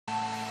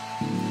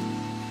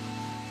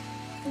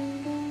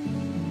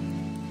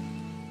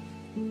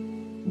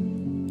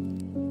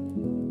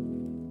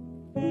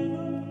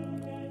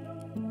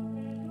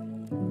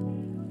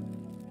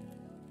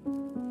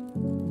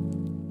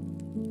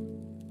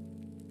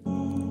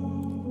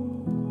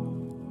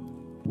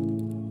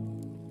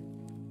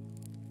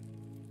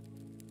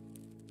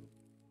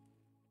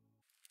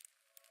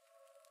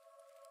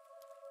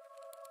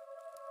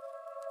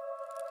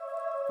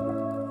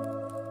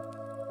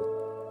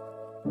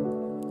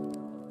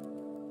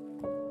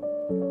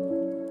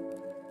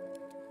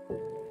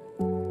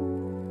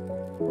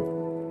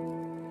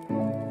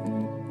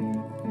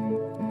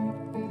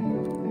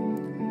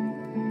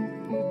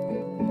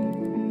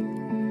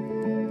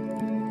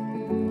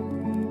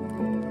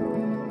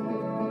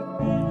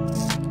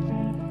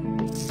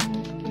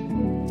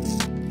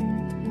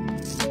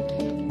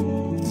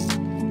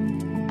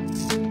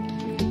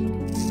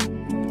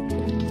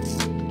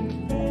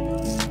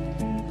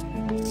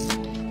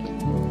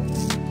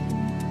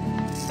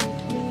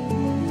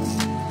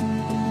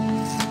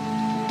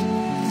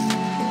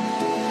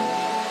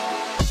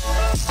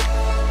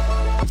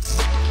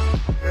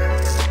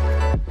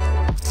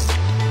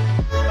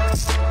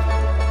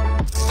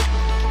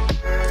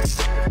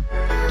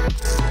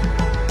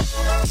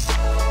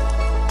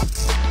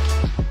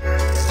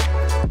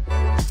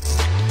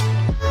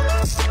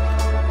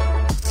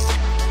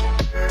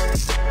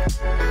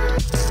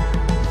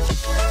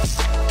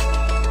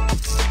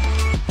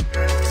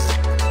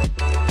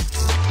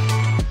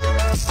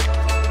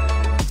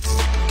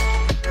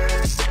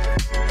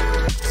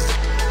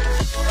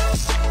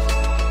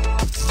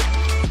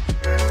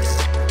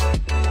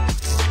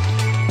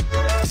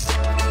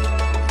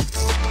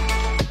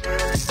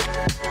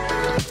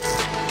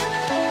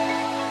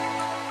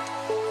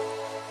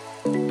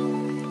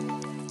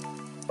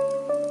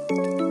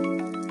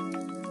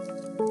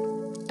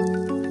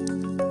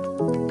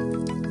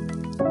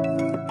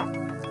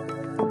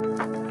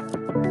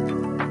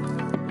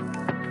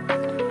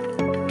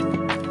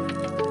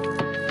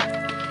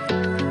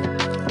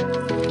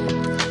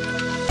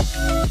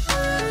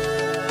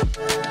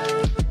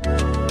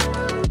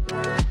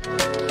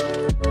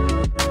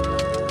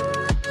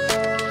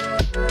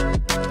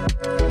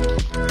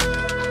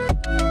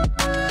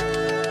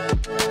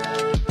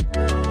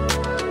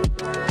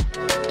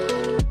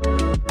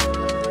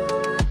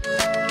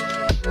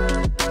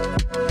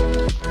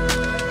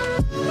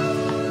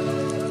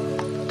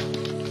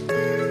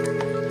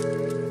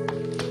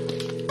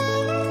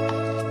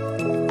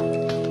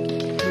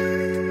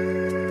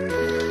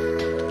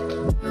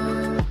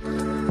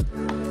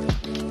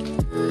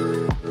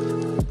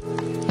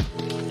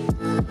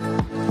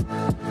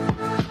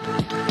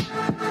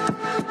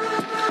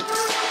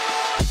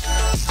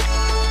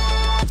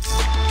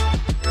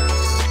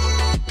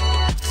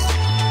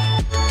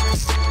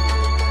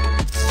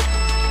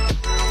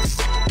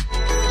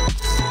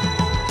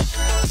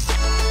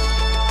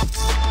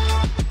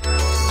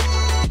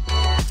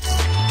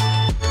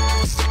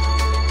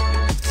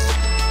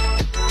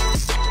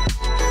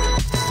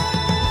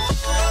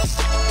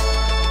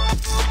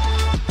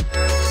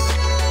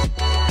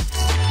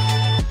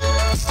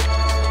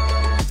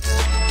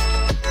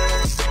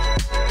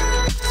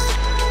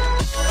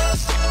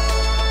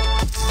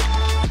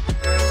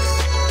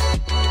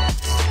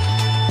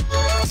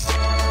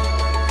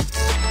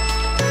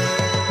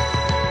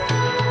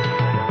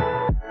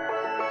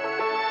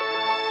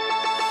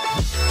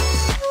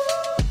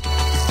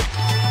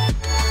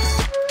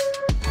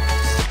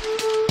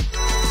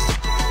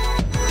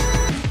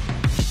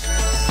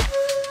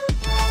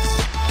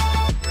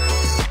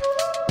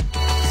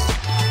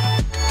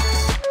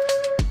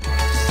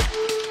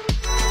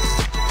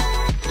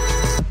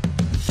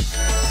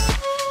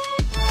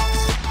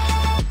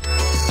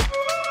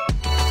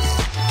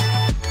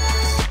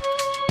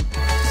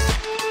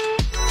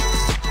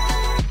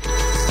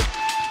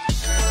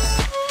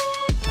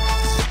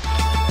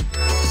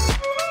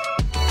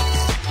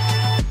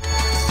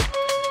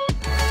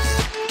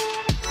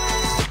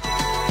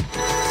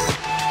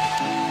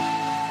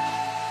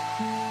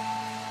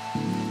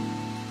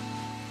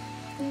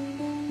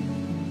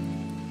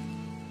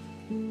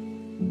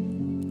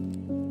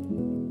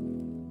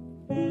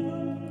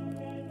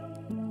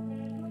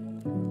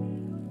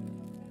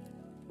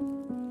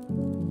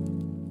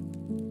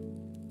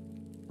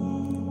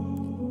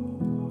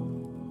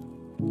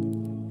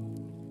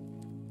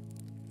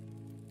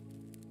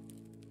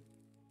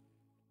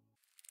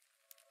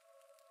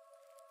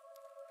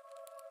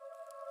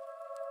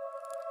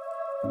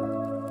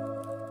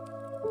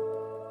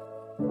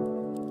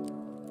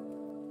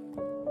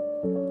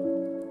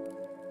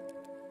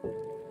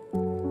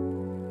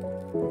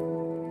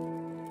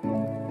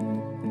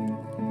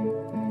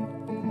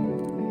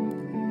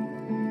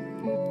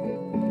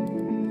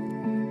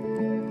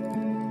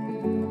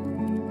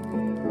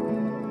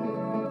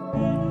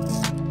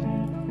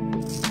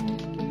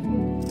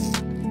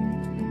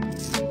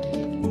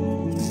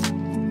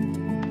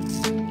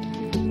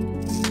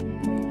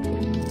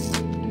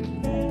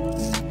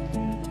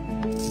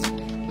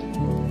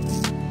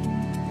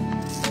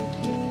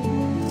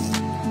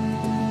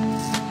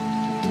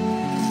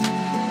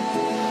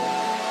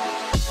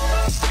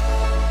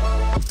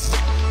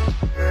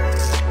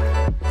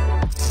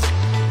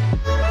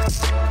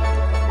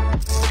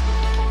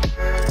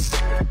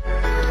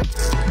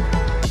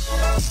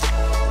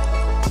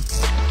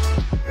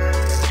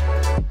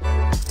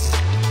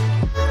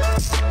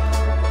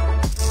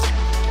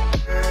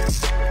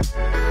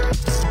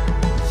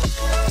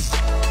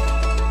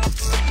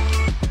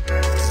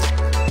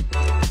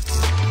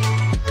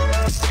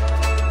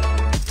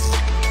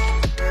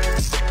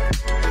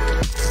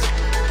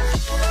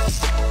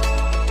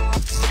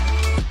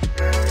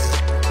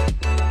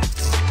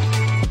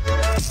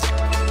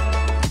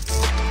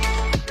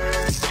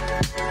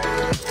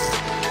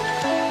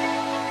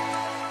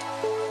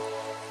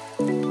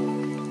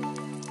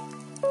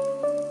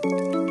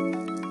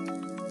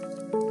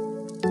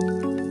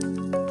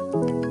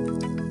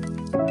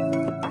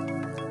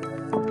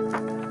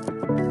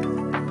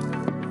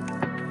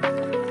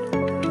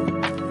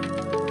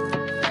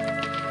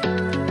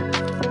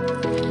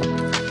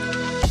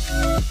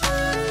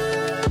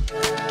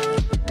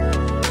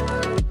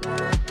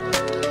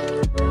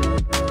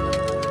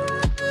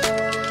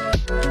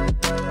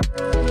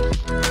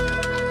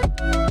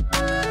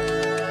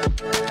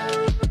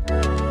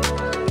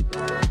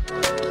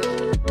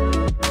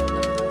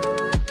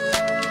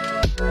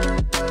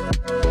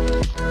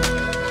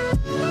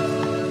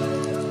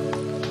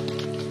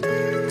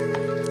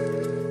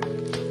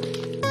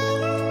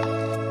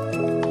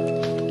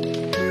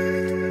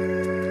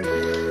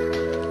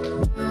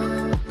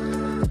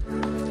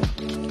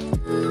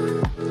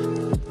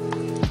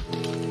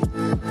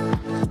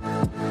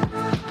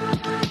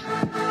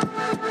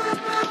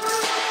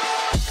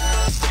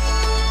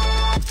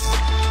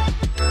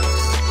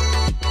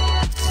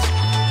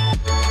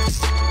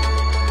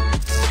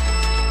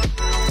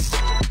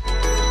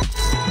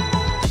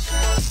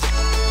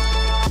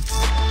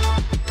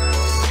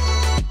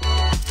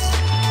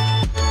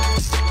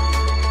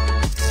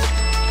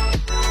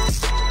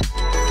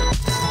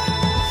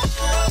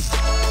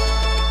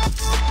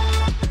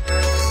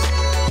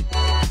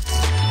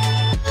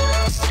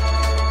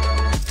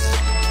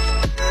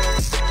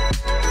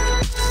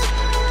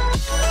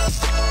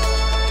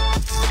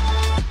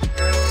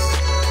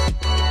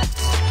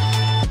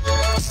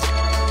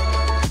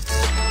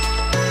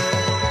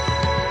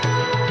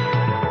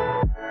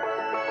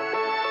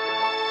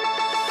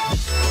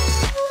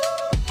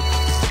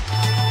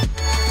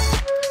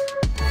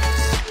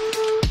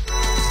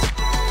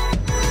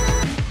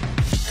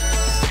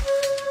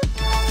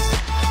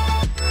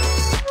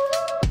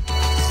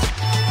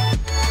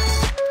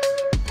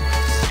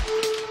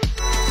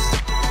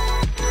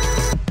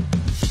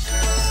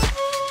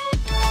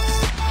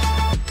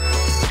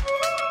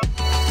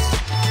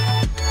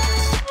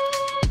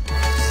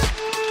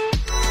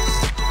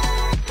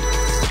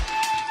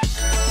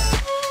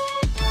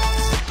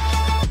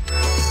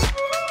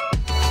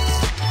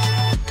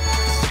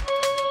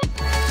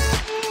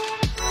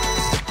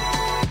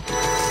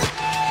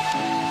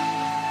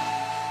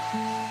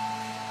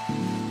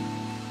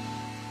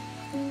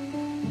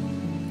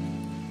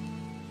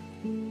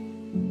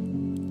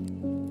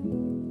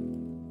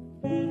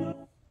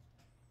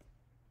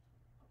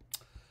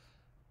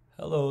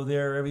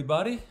there,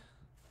 everybody.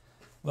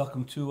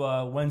 Welcome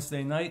to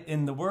Wednesday night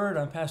in the Word.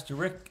 I'm Pastor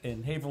Rick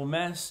in Haverhill,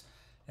 Mass.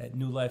 At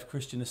New Life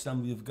Christian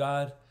Assembly of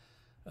God.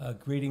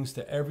 Greetings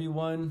to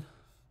everyone.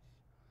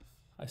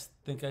 I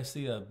think I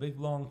see a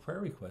big long prayer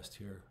request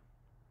here.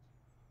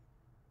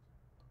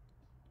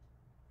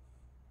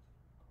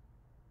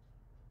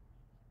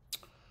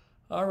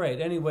 All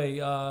right,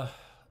 anyway,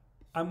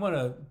 I'm going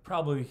to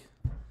probably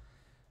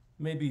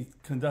maybe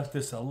conduct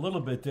this a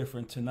little bit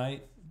different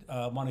tonight.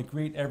 I want to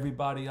greet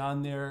everybody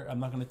on there. I'm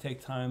not going to take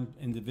time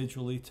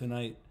individually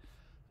tonight,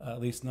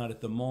 at least not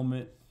at the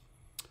moment.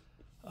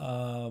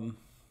 Good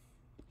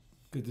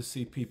to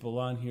see people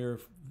on here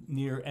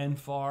near and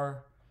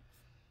far.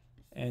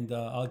 And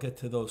I'll get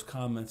to those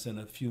comments in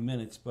a few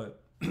minutes.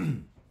 But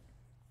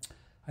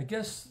I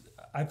guess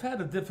I've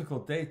had a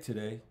difficult day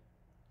today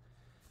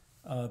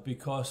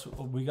because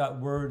we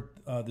got word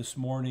this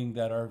morning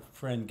that our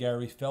friend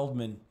Gary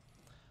Feldman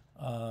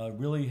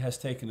really has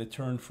taken a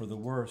turn for the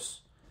worse.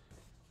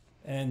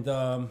 And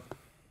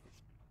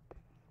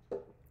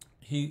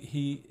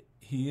he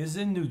is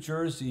in New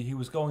Jersey. He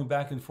was going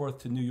back and forth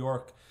to New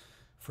York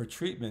for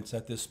treatments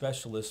at this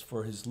specialist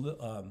for his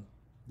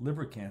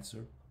liver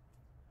cancer.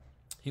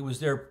 He was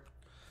there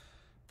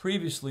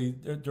previously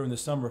during the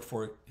summer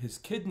for his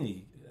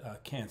kidney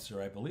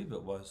cancer, I believe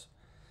it was.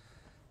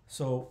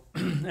 So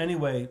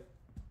anyway,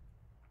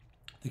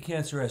 the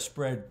cancer has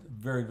spread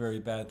very, very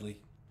badly.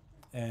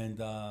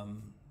 And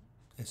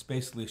it's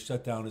basically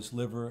shut down his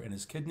liver and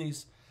his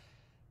kidneys.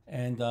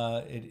 And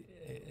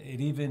it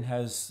even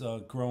has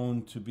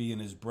grown to be in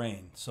his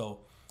brain.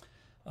 So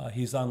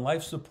he's on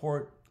life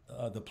support.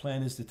 The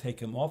plan is to take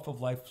him off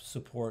of life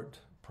support,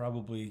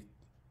 probably,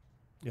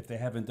 if they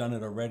haven't done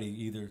it already,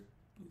 either,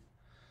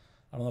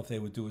 I don't know if they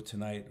would do it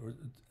tonight or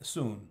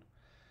soon.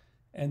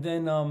 And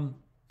then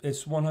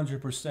it's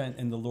 100%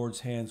 in the Lord's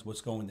hands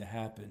what's going to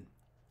happen.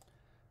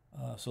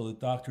 So the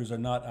doctors are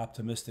not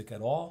optimistic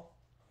at all.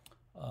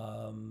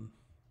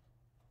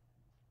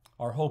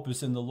 Our hope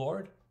is in the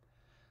Lord.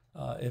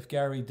 If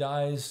Gary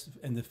dies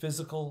in the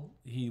physical,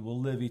 he will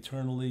live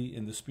eternally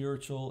in the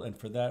spiritual, and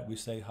for that we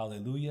say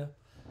hallelujah.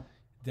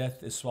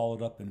 Death is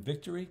swallowed up in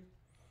victory.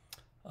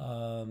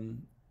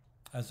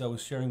 As I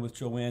was sharing with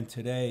Joanne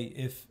today,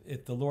 if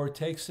the Lord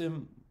takes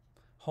him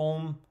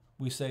home,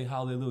 we say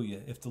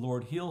hallelujah. If the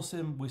Lord heals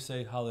him, we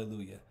say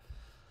hallelujah.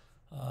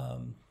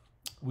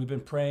 We've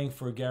been praying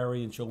for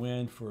Gary and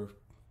Joanne for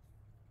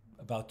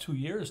about 2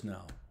 years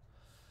now.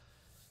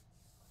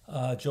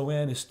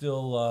 Joanne is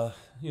still,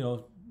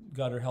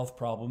 got her health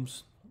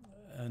problems,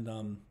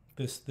 and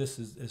this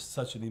is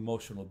such an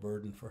emotional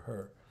burden for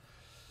her.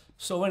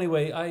 So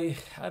anyway, I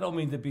don't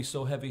mean to be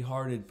so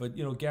heavy-hearted, but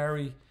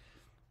Gary,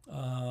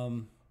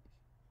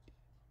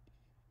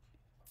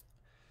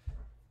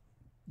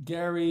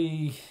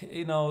 Gary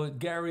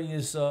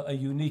is a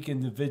unique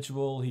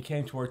individual. He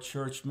came to our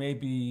church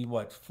maybe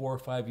 4 or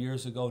 5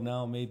 years ago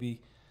now,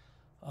 maybe.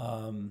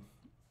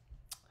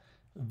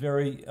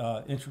 Very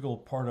integral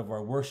part of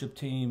our worship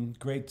team.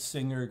 Great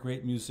singer,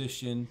 great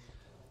musician,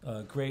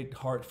 great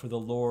heart for the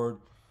Lord,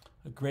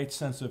 a great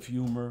sense of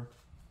humor.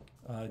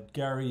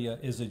 Gary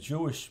is a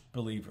Jewish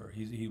believer.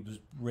 He was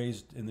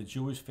raised in the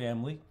Jewish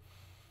family.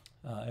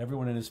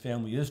 Everyone in his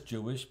family is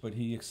Jewish, but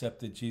he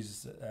accepted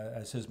Jesus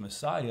as his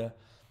Messiah.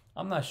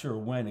 I'm not sure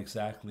when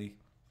exactly.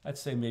 I'd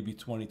say maybe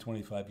 20,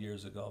 25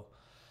 years ago.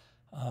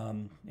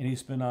 And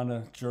he's been on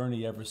a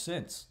journey ever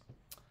since.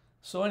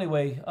 So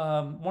anyway,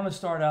 I want to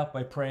start out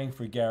by praying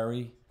for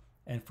Gary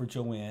and for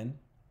Joanne.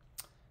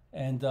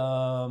 And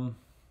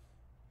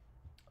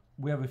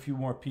we have a few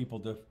more people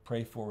to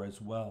pray for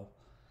as well.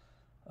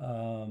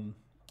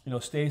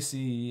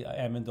 Stacy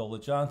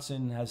Amendola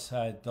Johnson has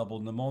had double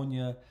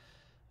pneumonia,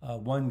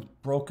 1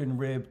 broken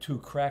rib, 2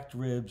 cracked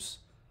ribs.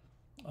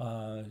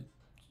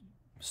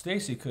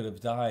 Stacy could have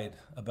died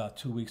about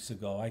 2 weeks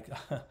ago.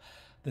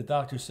 The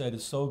doctor said,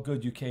 "It's so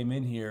good you came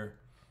in here."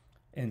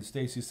 And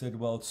Stacy said,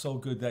 "Well, it's so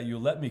good that you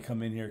let me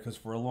come in here, because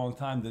for a long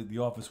time the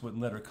office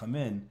wouldn't let her come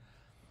in."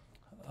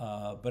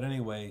 But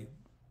anyway,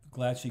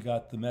 glad she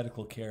got the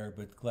medical care,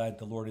 but glad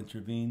the Lord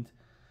intervened.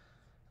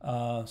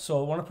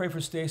 So I want to pray for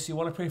Stacy. I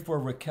want to pray for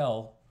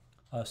Raquel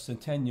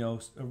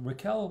Centeno.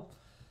 Raquel,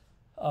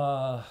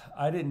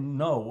 I didn't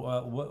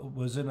know,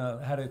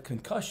 had a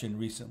concussion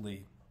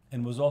recently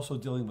and was also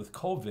dealing with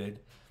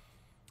COVID.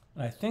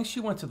 And I think she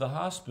went to the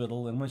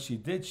hospital, and when she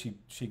did,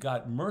 she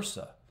got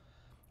MRSA.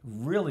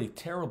 Really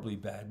terribly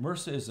bad.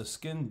 MRSA is a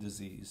skin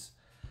disease,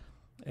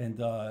 and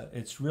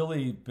it's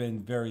really been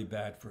very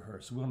bad for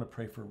her. So we want to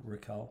pray for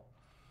Raquel.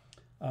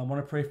 I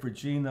want to pray for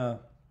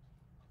Gina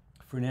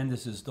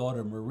Fernandez's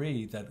daughter,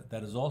 Marie, that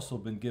has also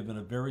been given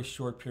a very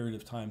short period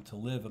of time to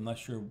live. I'm not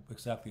sure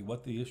exactly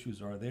what the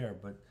issues are there,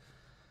 but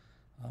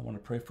I want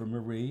to pray for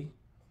Marie.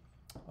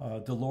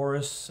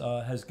 Dolores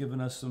has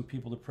given us some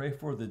people to pray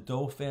for, the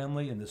Doe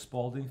family and the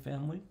Spalding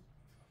family.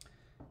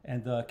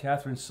 And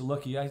Catherine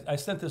Saluki, I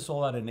sent this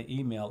all out in an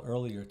email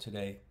earlier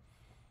today.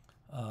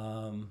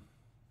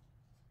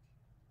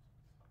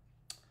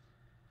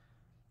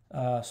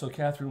 So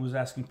Catherine was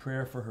asking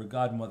prayer for her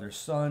godmother's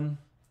son,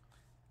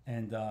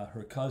 and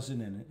her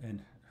cousin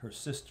and her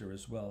sister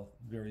as well.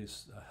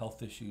 Various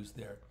health issues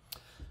there.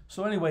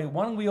 So anyway,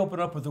 why don't we open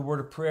up with a word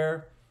of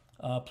prayer?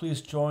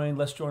 Please join.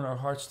 Let's join our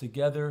hearts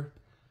together.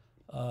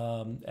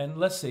 And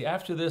let's see,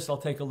 after this, I'll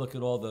take a look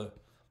at all the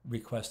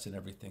requests and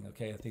everything,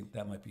 okay? I think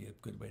that might be a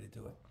good way to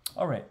do it.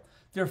 All right.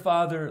 Dear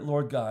Father,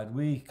 Lord God,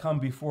 we come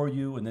before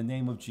you in the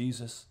name of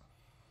Jesus.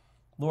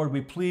 Lord,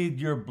 we plead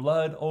your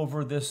blood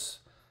over this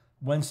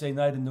Wednesday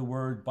night in the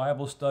Word,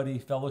 Bible study,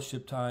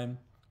 fellowship time,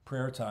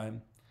 prayer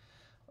time.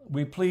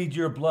 We plead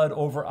your blood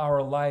over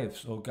our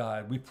lives, oh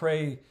God. We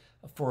pray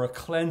for a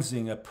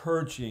cleansing, a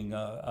purging,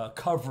 a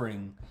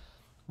covering.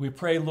 We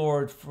pray,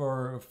 Lord,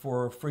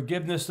 for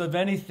forgiveness of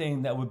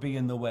anything that would be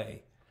in the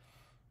way.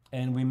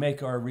 And we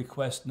make our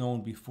request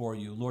known before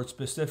you. Lord,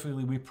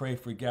 specifically, we pray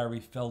for Gary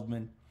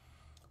Feldman.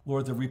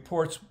 Lord, the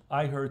reports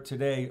I heard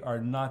today are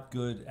not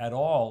good at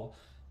all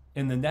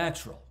in the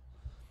natural.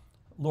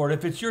 Lord,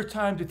 if it's your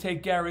time to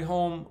take Gary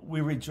home,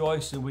 we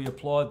rejoice and we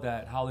applaud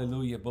that.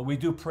 Hallelujah. But we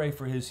do pray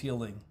for his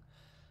healing.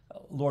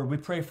 Lord, we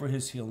pray for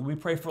his healing. We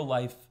pray for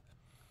life.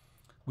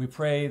 We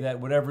pray that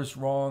whatever's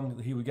wrong,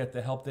 that he would get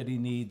the help that he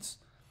needs.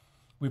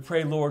 We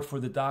pray, Lord, for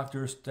the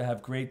doctors to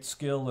have great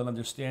skill and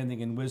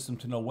understanding and wisdom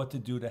to know what to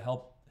do to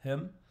help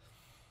him.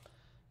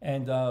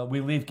 And we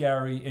leave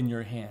Gary in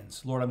your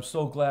hands. Lord, I'm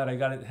so glad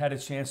I had a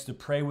chance to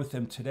pray with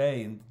him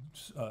today and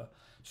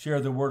share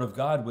the word of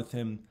God with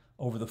him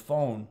over the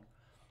phone.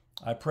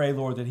 I pray,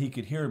 Lord, that he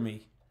could hear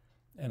me.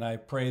 And I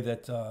pray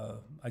that,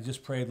 I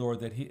just pray, Lord,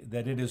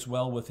 that it is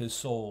well with his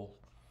soul.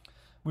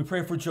 We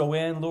pray for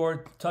Joanne,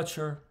 Lord, touch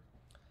her,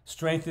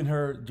 strengthen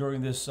her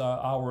during this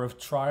hour of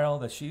trial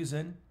that she's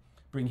in.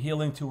 Bring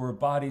healing to her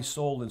body,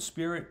 soul, and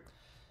spirit.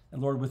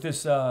 And Lord, with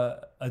this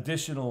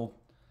additional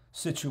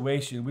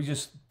situation, we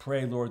just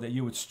pray, Lord, that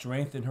you would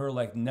strengthen her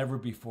like never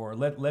before.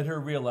 Let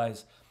her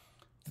realize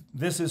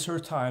this is her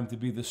time to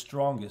be the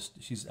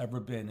strongest she's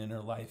ever been in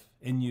her life,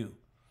 in you.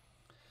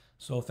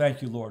 So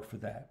thank you, Lord, for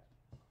that.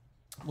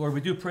 Lord, we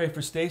do pray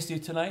for Stacy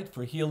tonight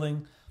for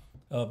healing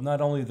of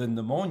not only the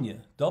pneumonia,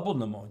 double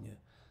pneumonia,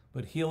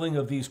 but healing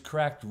of these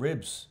cracked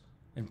ribs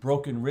and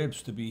broken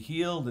ribs to be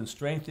healed and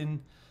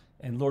strengthened.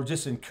 And Lord,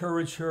 just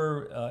encourage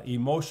her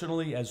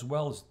emotionally as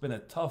well. It's been a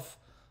tough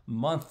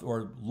month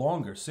or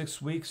longer,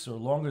 6 weeks or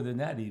longer than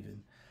that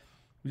even.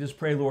 We just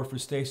pray, Lord, for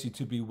Stacy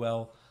to be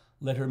well.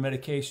 Let her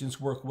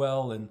medications work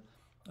well, and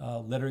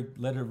let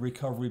her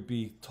recovery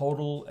be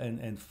total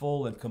and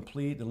full and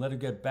complete, and let her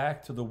get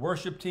back to the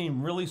worship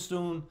team really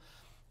soon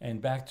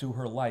and back to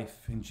her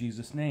life in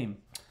Jesus' name.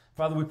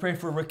 Father, we pray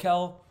for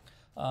Raquel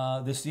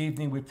this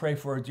evening. We pray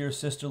for our dear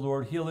sister,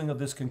 Lord, healing of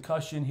this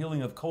concussion,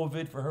 healing of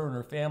COVID for her and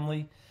her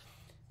family.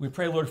 We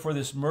pray, Lord, for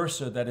this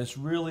MRSA that has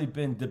really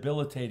been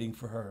debilitating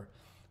for her.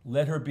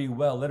 Let her be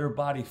well. Let her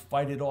body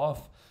fight it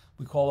off.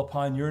 We call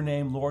upon your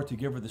name, Lord, to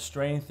give her the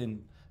strength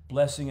and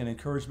blessing and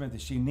encouragement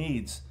that she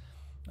needs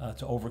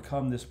to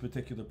overcome this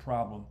particular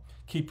problem.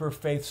 Keep her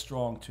faith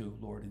strong too,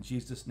 Lord, in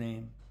Jesus'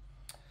 name.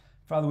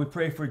 Father, we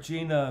pray for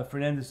Gina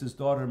Fernandez's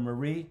daughter,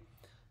 Marie,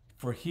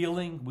 for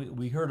healing.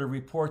 We heard a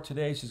report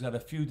today. She's got a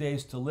few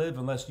days to live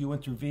unless you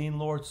intervene,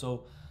 Lord.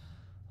 So,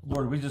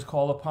 Lord, we just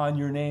call upon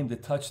your name to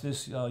touch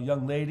this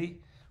young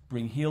lady.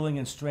 Bring healing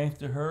and strength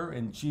to her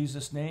in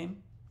Jesus'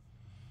 name.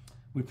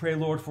 We pray,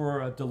 Lord,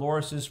 for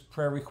Dolores'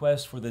 prayer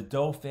request for the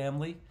Doe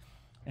family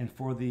and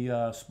for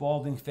the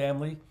Spalding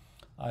family.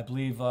 I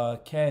believe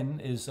Ken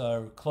is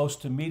close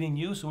to meeting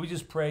you, so we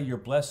just pray your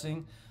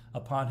blessing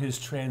upon his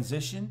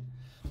transition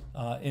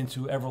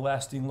into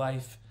everlasting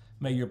life.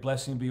 May your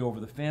blessing be over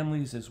the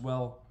families as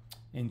well,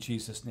 in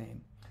Jesus'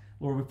 name.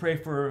 Lord, we pray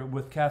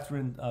with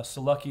Catherine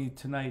Selucky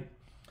tonight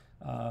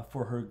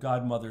for her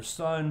godmother's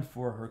son,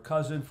 for her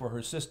cousin, for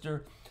her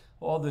sister,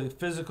 all the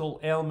physical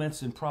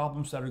ailments and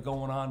problems that are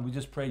going on. We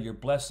just pray your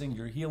blessing,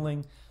 your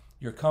healing,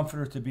 your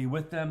comforter to be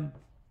with them.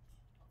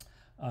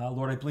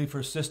 Lord, I believe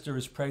her sister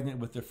is pregnant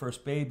with their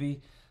first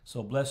baby,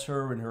 so bless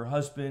her and her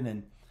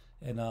husband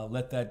and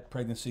let that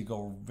pregnancy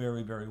go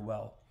very, very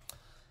well.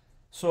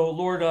 So,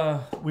 Lord,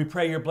 we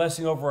pray your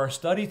blessing over our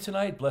study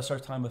tonight. Bless our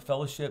time of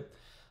fellowship.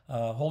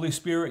 Holy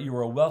Spirit, you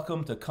are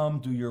welcome to come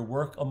do your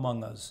work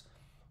among us.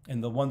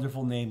 In the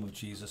wonderful name of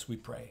Jesus, we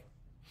pray.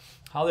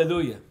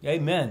 Hallelujah.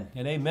 Amen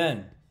and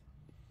amen.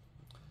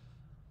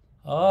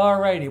 All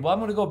righty. Well, I'm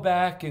going to go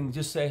back and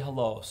just say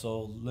hello.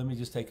 So let me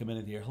just take a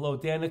minute here. Hello,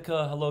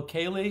 Danica. Hello,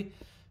 Kaylee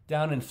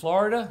down in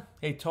Florida.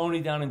 Hey,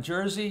 Tony down in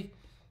Jersey.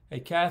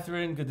 Hey,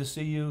 Catherine. Good to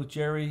see you.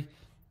 Jerry.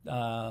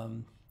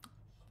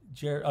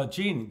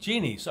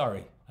 Jeannie.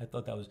 Sorry. I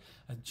thought that was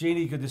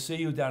Jeannie. Good to see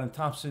you down in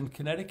Thompson,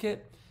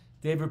 Connecticut.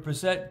 David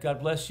Brissett.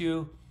 God bless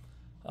you.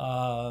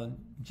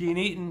 Gene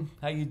Eaton,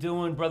 how you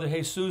doing? Brother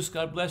Jesus,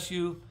 God bless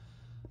you.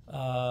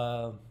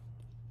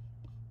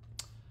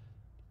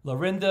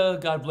 Lorinda,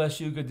 God bless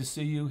you. Good to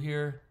see you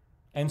here.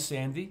 And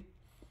Sandy.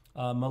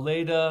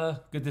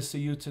 Maleda, good to see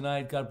you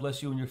tonight. God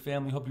bless you and your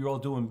family. Hope you're all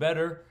doing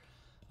better.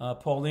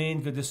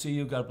 Pauline, good to see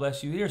you. God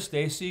bless you. Here,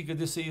 Stacy, good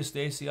to see you,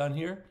 Stacy, on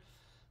here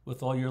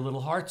with all your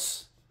little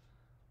hearts.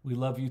 We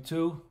love you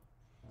too.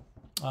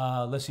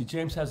 Let's see,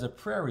 James has a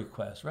prayer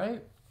request,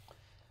 right?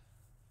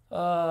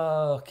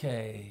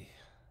 Okay.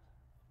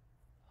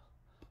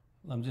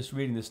 I'm just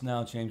reading this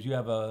now, James. You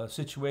have a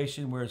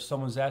situation where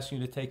someone's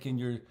asking you to take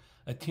in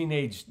a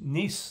teenage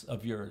niece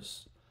of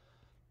yours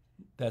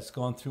that's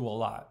gone through a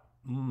lot.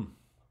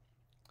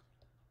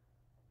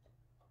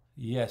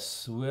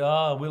 Yes,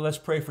 let's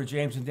pray for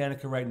James and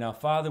Danica right now.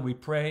 Father, we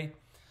pray,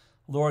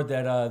 Lord,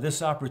 that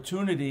this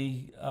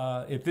opportunity,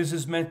 if this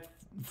is meant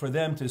for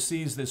them to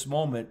seize this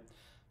moment,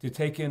 to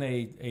take in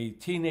a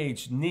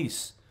teenage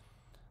niece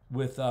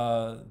with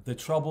the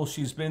trouble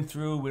she's been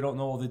through. We don't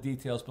know all the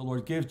details, but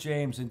Lord, give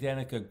James and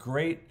Danica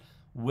great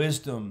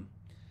wisdom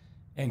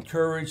and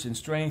courage and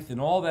strength and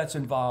all that's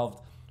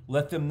involved.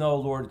 Let them know,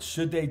 Lord,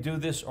 should they do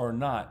this or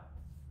not.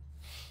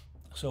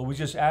 So we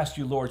just ask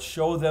you, Lord,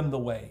 show them the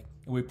way.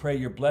 And we pray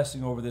your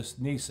blessing over this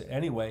niece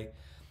anyway.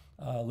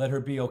 Let her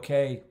be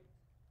okay,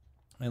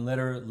 and let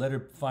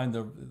her find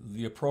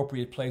the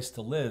appropriate place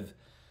to live.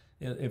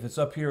 If it's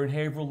up here in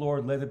Haverhill,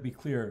 Lord, let it be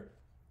clear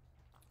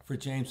for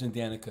James and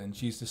Danica, in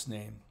Jesus'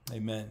 name.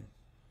 Amen.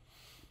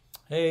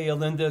 Hey,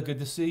 Alinda, good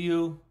to see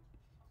you.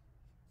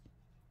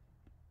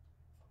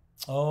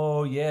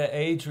 Oh, yeah,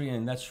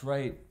 Adrian, that's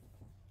right.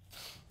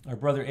 Our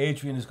brother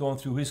Adrian is going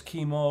through his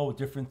chemo,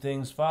 different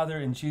things. Father,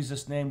 in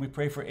Jesus' name, we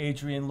pray for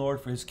Adrian,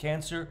 Lord, for his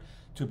cancer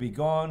to be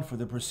gone, for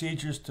the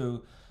procedures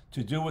to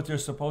do what they're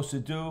supposed to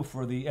do,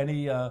 for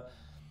any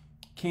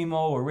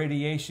chemo or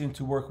radiation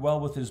to work well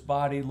with his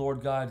body.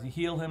 Lord God,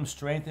 heal him,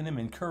 strengthen him,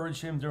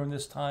 encourage him during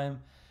this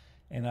time.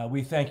 And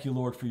we thank you,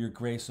 Lord, for your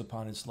grace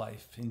upon his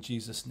life. In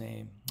Jesus'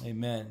 name,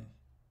 amen.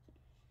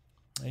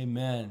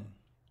 Amen.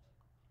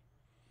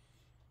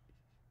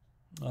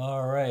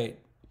 All right.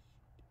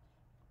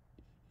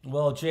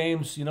 Well,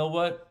 James, you know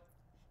what?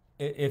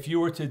 If you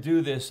were to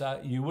do this,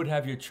 you would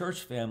have your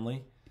church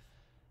family.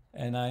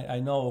 And I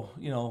know,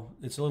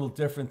 it's a little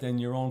different than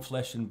your own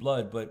flesh and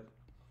blood, but,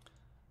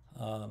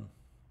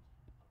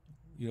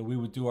 we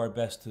would do our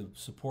best to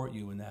support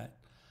you in that.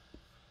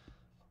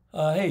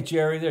 Hey,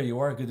 Jerry, there you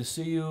are. Good to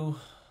see you.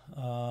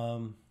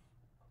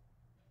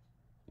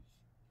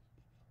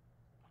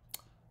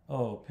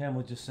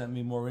 Pamela just sent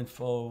me more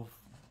info.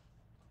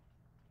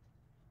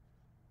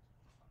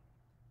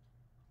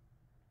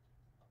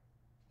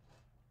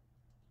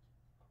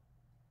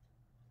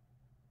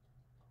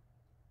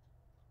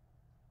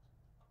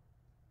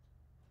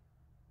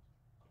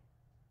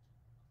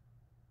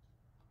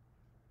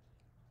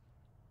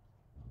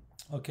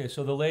 Okay,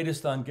 so the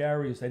latest on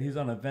Gary is that he's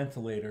on a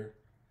ventilator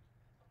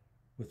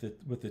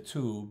with the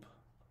tube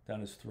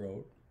down his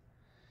throat.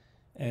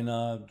 And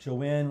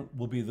Joanne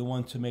will be the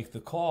one to make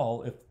the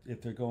call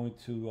if they're going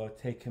to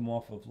take him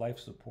off of life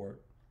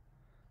support.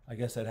 I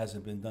guess that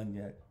hasn't been done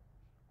yet.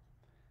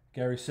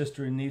 Gary's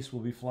sister and niece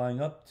will be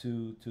flying up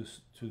to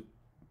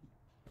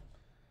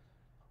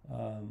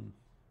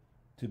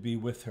be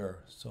with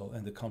her,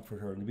 and to comfort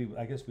her, and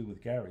I guess be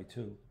with Gary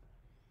too.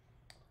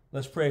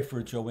 Let's pray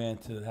for Joanne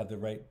to have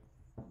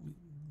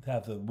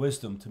the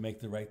wisdom to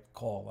make the right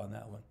call on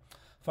that one.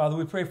 Father,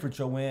 we pray for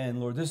Joanne,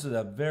 Lord. This is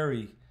a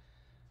very,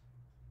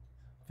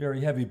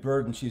 very heavy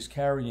burden she's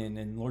carrying,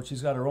 and Lord,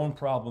 she's got her own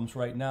problems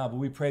right now, but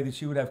we pray that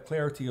she would have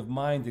clarity of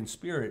mind and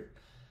spirit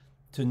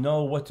to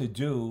know what to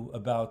do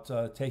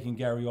about taking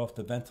Gary off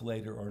the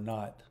ventilator or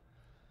not.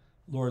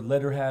 Lord,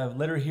 let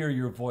her hear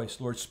your voice.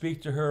 Lord,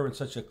 speak to her in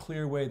such a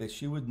clear way that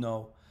she would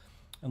know.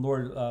 And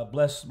Lord,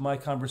 bless my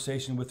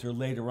conversation with her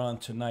later on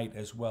tonight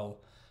as well.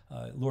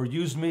 Lord,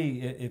 use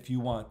me if you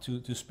want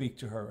to speak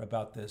to her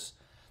about this.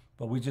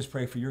 But we just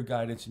pray for your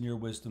guidance and your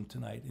wisdom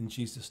tonight. In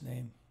Jesus'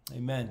 name,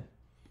 amen.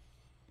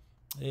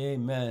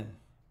 Amen.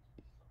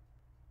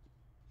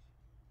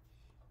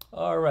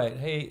 All right.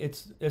 Hey,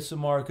 it's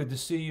Amar. Good to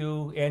see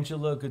you.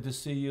 Angela, good to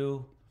see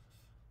you.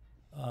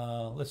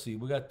 Let's see.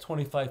 We got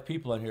 25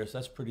 people on here, so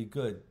that's pretty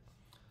good.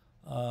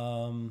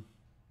 All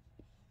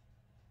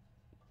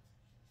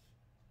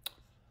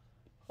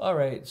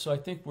right. So I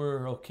think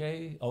we're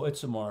okay. Oh,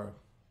 Itzamar.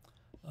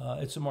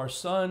 Itzamar's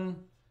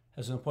son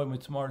has an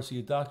appointment tomorrow to see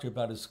a doctor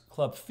about his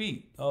club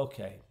feet.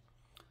 Okay.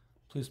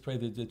 Please pray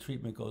that the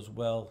treatment goes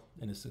well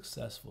and is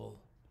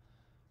successful.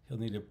 He'll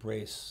need a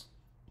brace.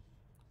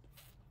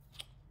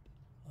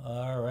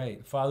 All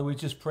right. Father, we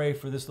just pray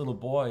for this little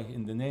boy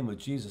in the name of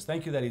Jesus.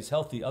 Thank you that he's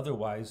healthy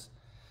otherwise.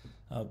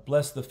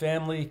 Bless the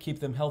family, keep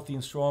them healthy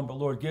and strong. But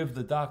Lord, give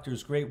the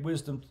doctors great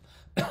wisdom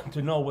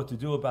to know what to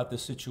do about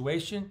this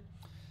situation.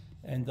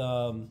 And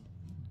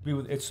be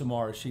with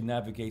Itzamar as she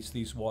navigates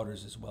these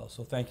waters as well.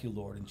 So thank you,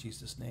 Lord, in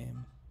Jesus'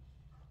 name.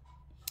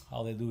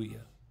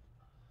 Hallelujah.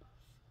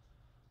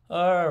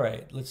 All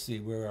right, let's see.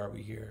 Where are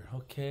we here?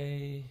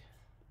 Okay.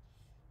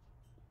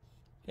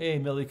 Hey,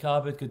 Millie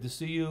Cobbett, good to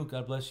see you.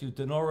 God bless you.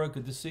 Denora,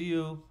 good to see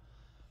you.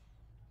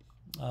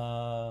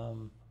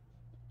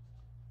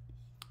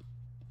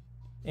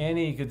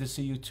 Annie, good to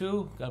see you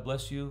too. God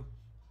bless you.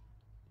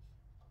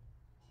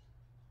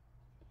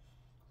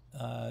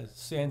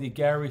 Sandy,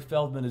 Gary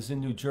Feldman is in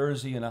New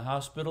Jersey in a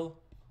hospital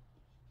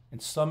in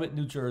Summit,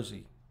 New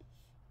Jersey,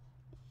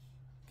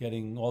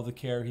 getting all the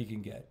care he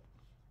can get.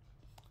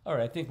 All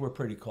right, I think we're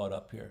pretty caught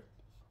up here.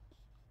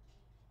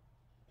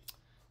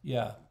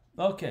 Yeah,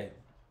 Okay,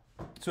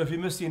 so if you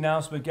missed the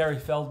announcement, Gary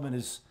Feldman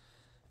is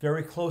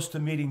very close to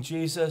meeting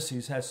Jesus.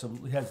 He has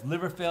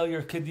liver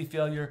failure, kidney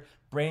failure,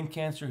 brain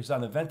cancer. He's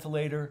on a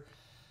ventilator,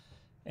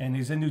 and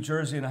he's in New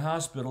Jersey in a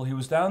hospital. He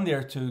was down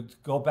there to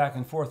go back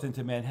and forth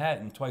into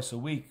Manhattan twice a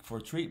week for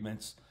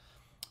treatments,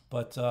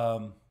 but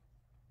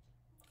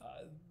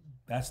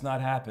that's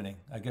not happening.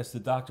 I guess the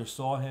doctor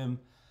saw him.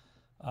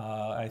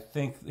 I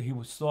think he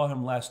saw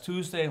him last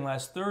Tuesday and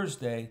last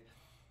Thursday.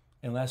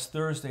 And last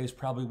Thursday is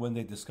probably when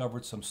they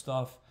discovered some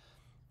stuff.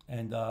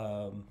 And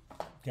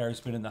Gary's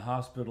been in the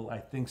hospital, I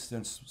think,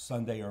 since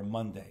Sunday or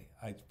Monday.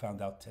 I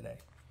found out today.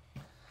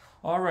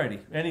 Alrighty.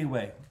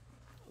 Anyway,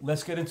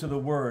 let's get into the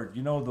Word.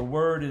 You know, the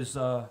Word is...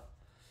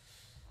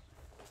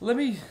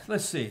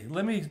 let's see.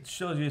 Let me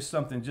show you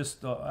something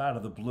just out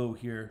of the blue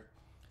here,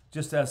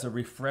 just as a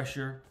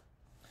refresher.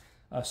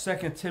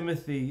 2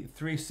 Timothy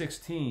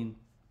 3:16,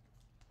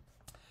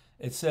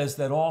 it says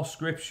that all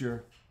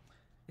Scripture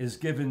is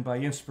given by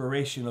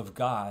inspiration of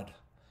God.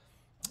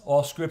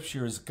 All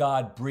Scripture is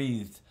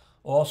God-breathed.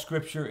 All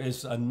Scripture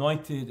is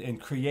anointed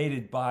and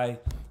created by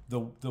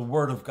the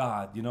Word of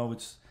God. You know,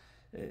 it's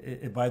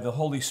by the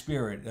Holy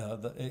Spirit.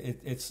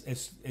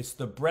 It's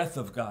the breath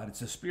of God. It's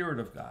the Spirit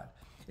of God.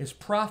 It's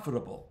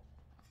profitable.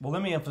 Well,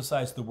 let me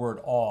emphasize the word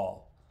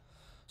all.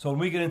 So when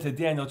we get into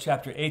Daniel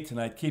chapter 8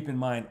 tonight, keep in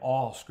mind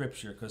all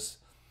Scripture, because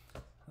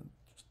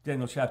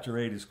Daniel chapter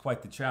 8 is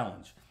quite the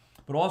challenge.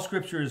 But all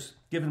Scripture is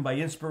given by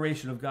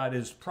inspiration of God,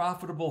 is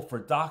profitable for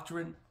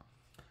doctrine,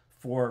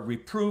 for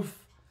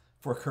reproof,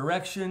 for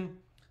correction,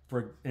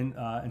 for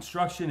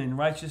instruction in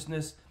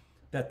righteousness,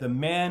 that the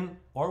man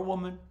or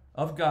woman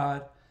of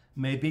God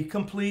may be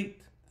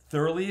complete,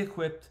 thoroughly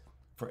equipped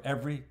for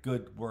every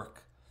good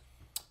work.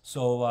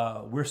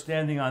 So we're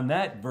standing on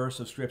that verse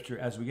of Scripture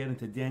as we get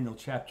into Daniel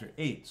chapter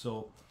 8.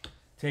 So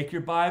take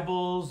your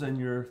Bibles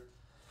and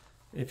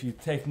if you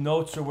take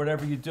notes or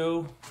whatever you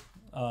do,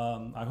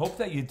 I hope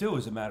that you do,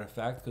 as a matter of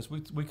fact, because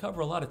we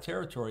cover a lot of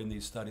territory in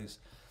these studies.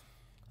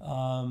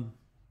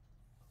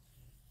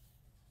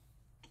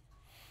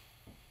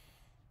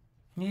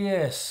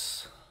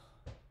 Yes.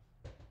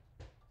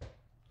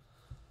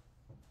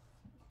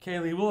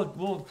 Kaylee,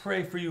 we'll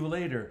pray for you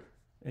later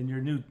in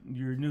your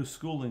new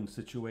schooling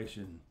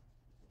situation.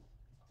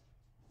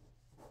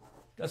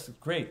 That's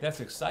great. That's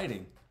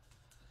exciting.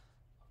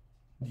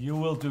 You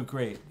will do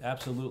great.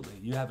 Absolutely.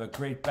 You have a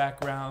great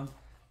background.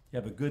 You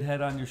have a good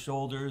head on your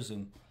shoulders,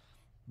 and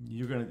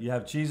you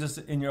have Jesus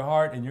in your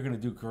heart, and you're gonna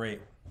do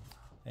great.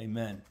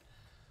 Amen.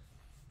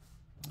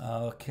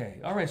 Okay.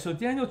 All right. So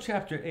Daniel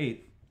chapter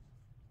 8.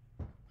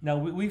 Now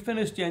we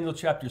finished Daniel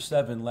chapter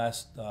 7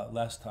 last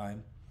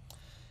time,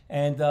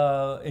 and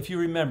if you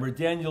remember,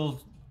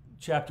 Daniel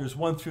chapters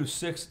 1 through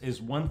 6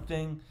 is one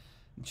thing.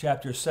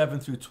 Chapters 7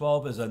 through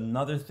 12 is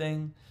another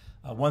thing.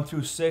 1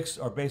 through 6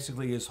 are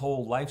basically his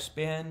whole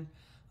lifespan.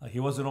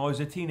 He wasn't always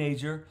a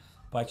teenager.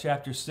 By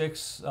chapter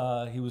 6,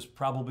 he was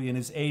probably in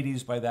his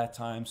 80s by that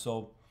time.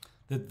 So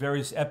the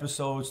various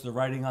episodes, the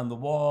writing on the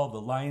wall, the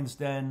lion's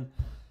den,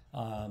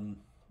 and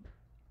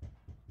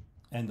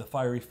the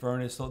fiery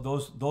furnace, so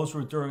those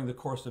were during the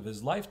course of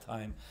his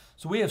lifetime.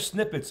 So we have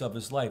snippets of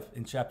his life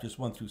in chapters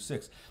 1 through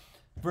 6.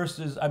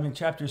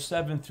 Chapters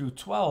 7 through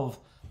 12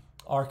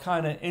 are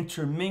kind of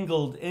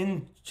intermingled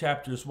in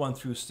chapters 1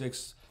 through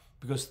 6,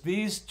 because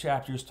these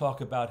chapters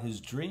talk about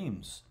his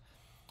dreams.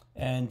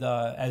 And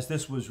as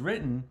this was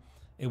written,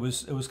 it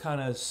was kind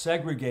of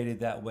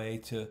segregated that way,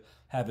 to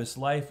have his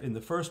life in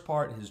the first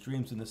part, his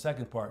dreams in the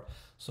second part.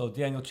 So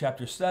Daniel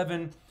chapter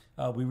 7,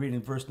 we read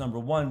in verse number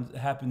 1,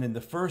 happened in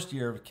the first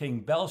year of King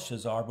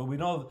Belshazzar, but we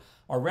know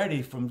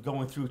already from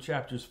going through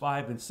chapters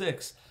 5 and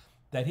 6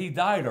 that he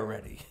died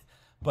already.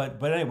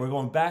 But anyway, we're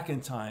going back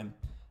in time.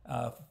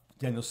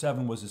 Daniel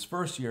 7 was his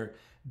first year.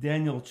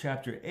 Daniel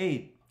chapter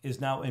 8 is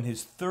now in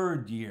his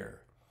third year.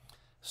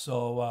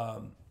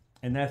 So,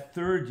 and that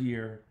third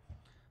year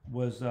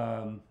was,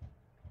 well,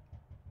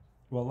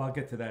 I'll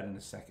get to that in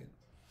a second.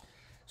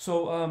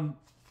 So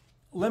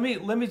let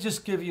me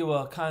just give you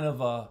a kind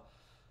of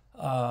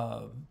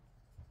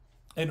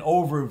an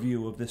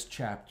overview of this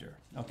chapter,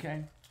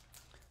 okay?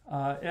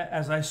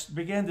 As I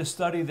began to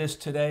study this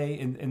today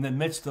in the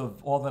midst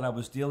of all that I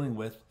was dealing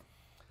with,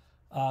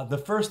 the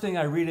first thing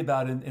I read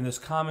about in this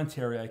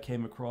commentary I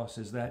came across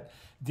is that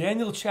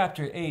Daniel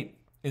chapter 8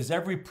 is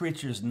every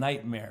preacher's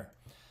nightmare.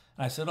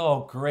 And I said,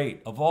 oh,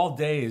 great. Of all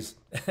days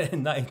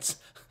and nights,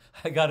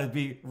 I got to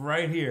be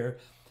right here.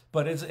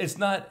 But it's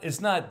not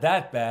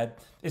that bad.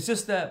 It's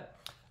just that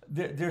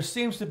there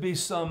seems to be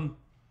some...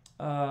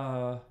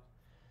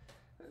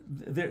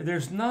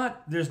 there's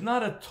not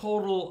a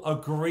total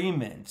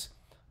agreement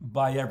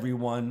by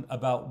everyone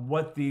about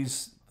what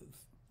these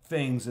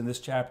things in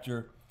this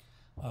chapter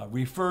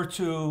refer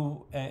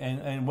to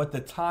and what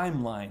the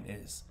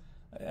timeline is.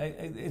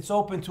 It's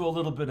open to a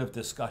little bit of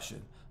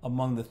discussion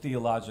among the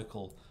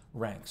theological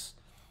ranks.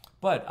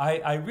 But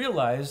I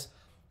realize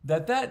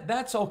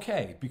that's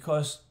okay,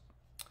 because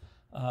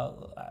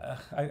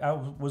I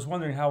was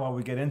wondering how I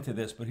would get into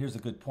this, but here's a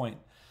good point.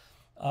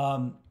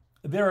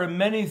 there are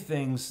many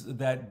things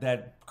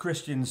that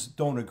Christians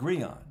don't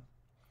agree on,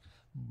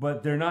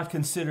 but they're not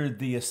considered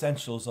the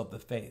essentials of the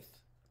faith.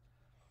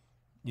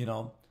 You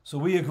know, so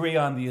we agree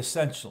on the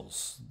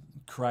essentials: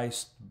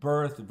 Christ's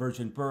birth, the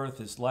virgin birth,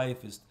 his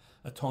life, his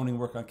atoning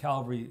work on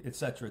Calvary,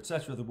 etc.,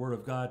 the word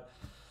of God,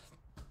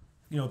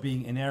 you know,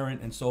 being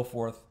inerrant and so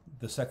forth,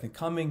 the second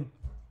coming.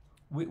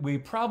 We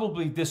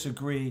probably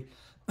disagree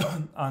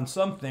on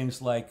some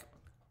things like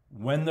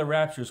when the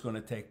rapture is going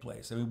to take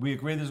place. I mean, we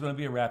agree there's going to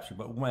be a rapture,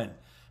 but when?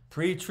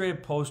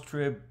 Pre-trib,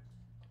 post-trib,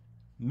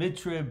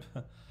 mid-trib.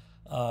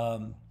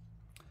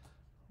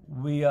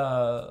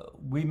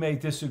 We may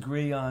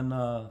disagree on,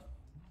 I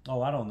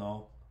don't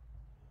know,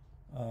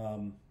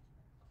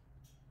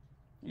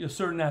 a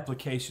certain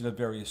application of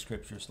various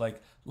scriptures,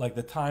 like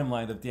the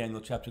timeline of Daniel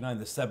chapter 9,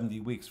 the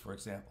 70 weeks, for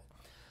example.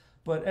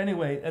 But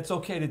anyway, it's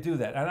okay to do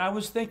that. And I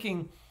was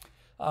thinking,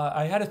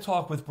 I had a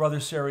talk with Brother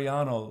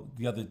Siriano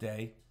the other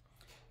day.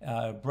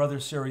 Brother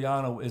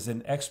Siriano is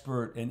an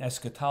expert in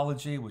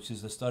eschatology, which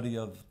is the study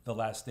of the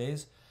last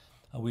days.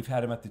 We've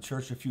had him at the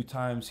church a few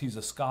times. He's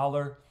a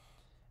scholar.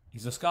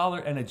 He's a scholar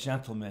and a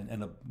gentleman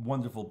and a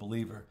wonderful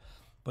believer.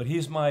 But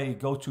he's my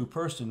go-to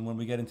person when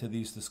we get into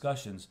these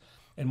discussions.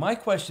 And my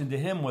question to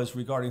him was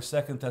regarding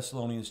 2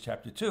 Thessalonians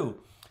chapter 2,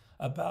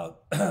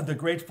 about the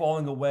great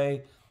falling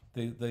away,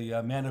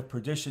 the man of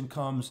perdition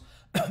comes,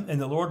 and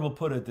the Lord will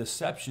put a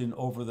deception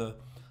over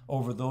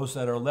those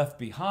that are left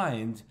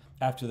behind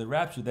after the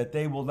rapture, that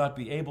they will not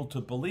be able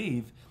to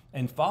believe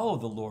and follow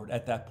the Lord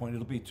at that point.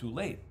 It'll be too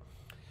late.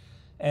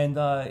 And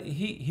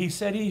he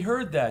said he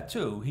heard that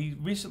too. He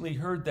recently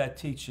heard that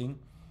teaching.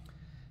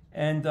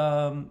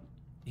 And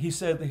he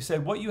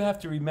said, what you have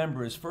to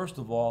remember is, first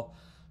of all,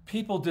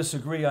 people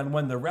disagree on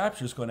when the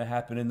rapture is going to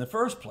happen in the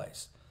first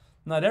place.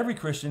 Not every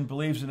Christian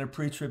believes in a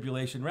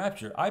pre-tribulation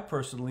rapture. I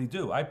personally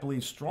do. I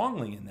believe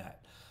strongly in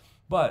that.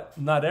 But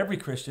not every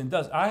Christian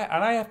does.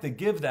 I have to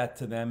give that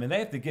to them, and they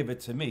have to give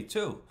it to me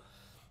too.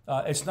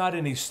 It's not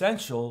an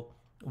essential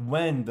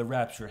when the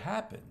rapture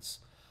happens.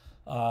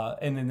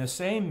 And in the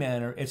same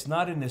manner, it's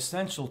not an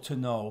essential to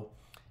know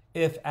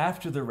if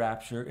after the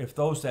rapture, if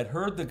those that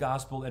heard the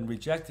gospel and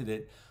rejected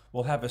it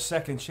will have a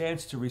second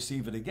chance to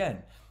receive it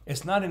again.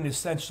 It's not an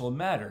essential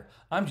matter.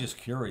 I'm just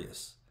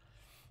curious.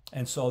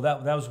 And so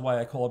that was why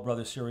I called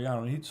Brother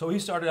Siriano. So he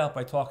started out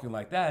by talking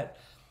like that,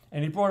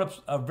 and he brought up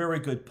a very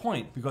good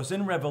point, because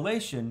in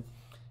Revelation,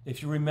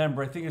 if you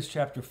remember, I think it's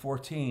chapter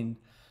 14,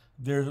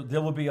 there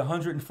will be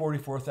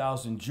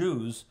 144,000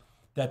 Jews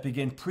that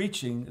begin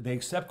preaching. They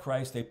accept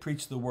Christ, they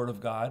preach the word of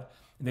God,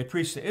 and they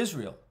preach to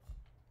Israel.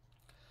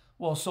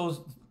 Well,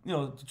 so, you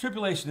know, the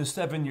tribulation is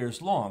 7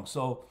 years long.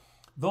 So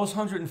those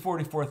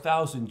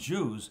 144,000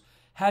 Jews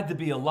had to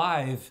be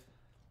alive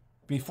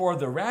before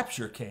the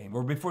rapture came,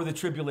 or before the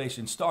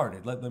tribulation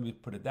started. Let me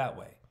put it that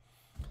way.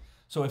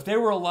 So if they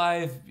were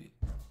alive,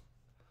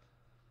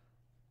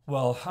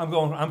 well,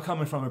 I'm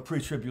coming from a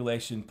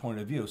pre-tribulation point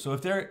of view. So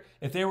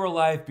if they were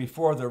alive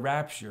before the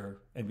rapture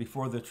and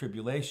before the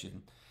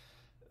tribulation,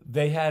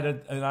 they had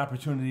an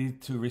opportunity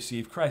to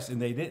receive Christ,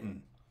 and they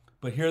didn't.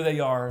 But here they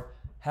are,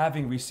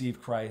 having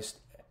received Christ,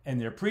 and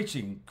they're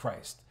preaching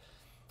Christ.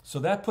 So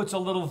that puts a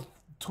little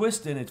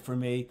twist in it for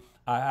me.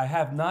 I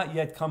have not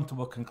yet come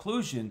to a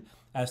conclusion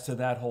as to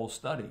that whole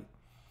study.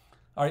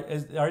 Are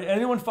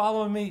anyone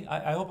following me?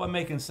 I hope I'm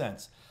making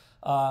sense.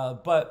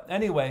 But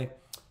anyway,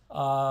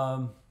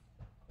 now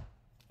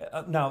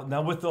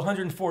with the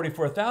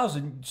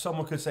 144,000,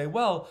 someone could say,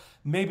 well,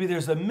 maybe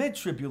there's a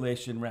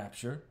mid-tribulation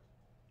rapture.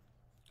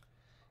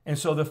 And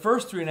so the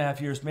first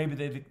 3.5 years,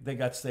 maybe they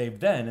got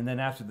saved then. And then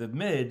after the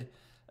mid,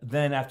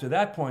 then after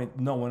that point,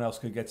 no one else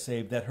could get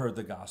saved that heard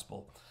the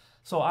gospel.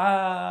 So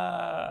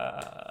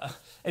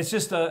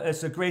it's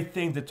a great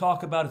thing to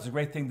talk about. It's a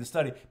great thing to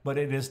study, but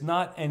it is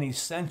not an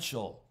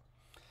essential.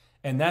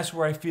 And that's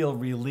where I feel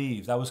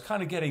relieved. I was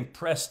kind of getting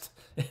pressed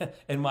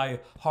in my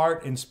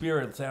heart and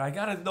spirit, saying, I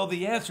got to know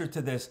the answer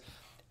to this.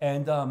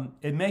 And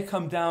it may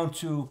come down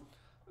to,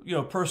 you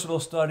know, personal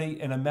study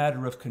and a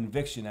matter of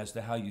conviction as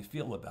to how you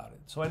feel about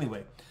it. So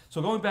anyway,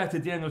 so going back to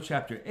Daniel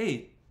chapter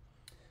 8,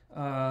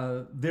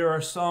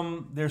 there's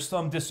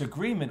some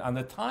disagreement on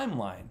the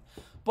timeline,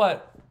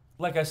 but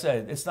like I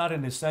said, it's not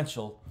an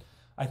essential.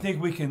 I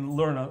think we can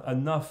learn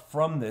enough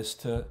from this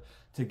to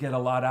get a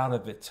lot out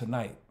of it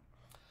tonight.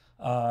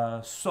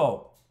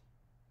 So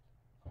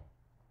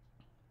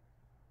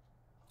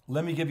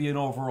let me give you an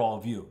overall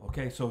view.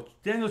 Okay, so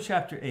Daniel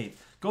chapter 8.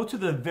 Go to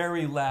the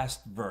very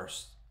last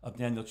verse of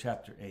Daniel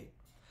chapter 8.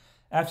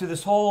 After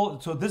this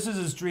so this is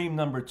his dream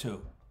number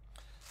 2.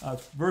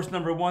 Verse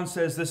number 1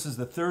 says this is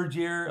the 3rd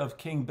year of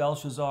King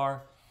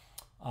Belshazzar.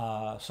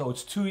 So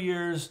it's 2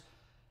 years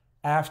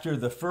after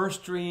the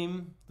first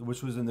dream,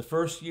 which was in the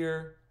 1st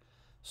year.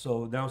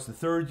 So now it's the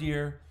 3rd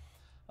year.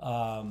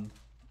 So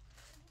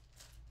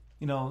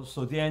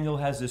Daniel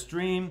has this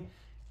dream.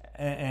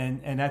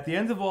 And at the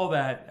end of all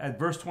that, at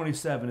verse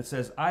 27, it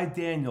says, I,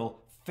 Daniel,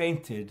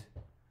 fainted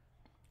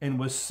and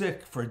was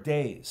sick for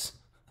days.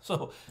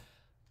 So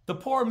the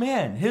poor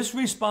man, his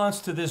response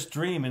to this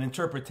dream and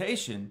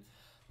interpretation,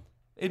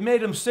 it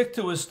made him sick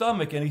to his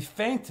stomach and he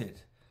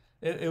fainted.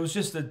 It was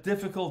just a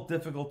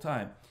difficult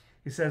time.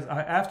 He says,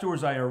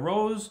 afterwards I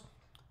arose,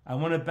 I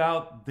went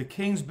about the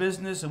king's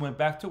business and went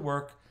back to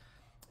work.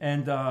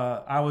 And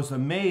I was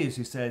amazed,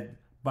 he said,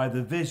 by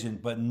the vision,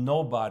 but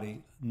no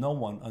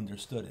one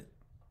understood it.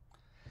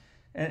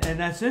 And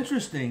that's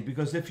interesting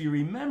because if you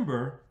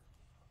remember,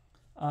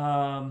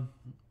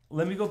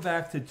 let me go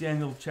back to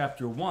Daniel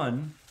chapter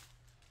 1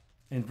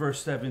 in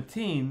verse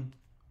 17.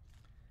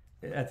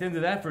 At the end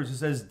of that verse, it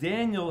says,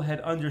 Daniel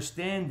had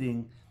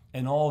understanding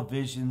in all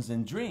visions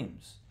and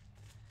dreams.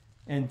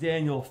 And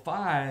Daniel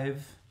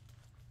 5,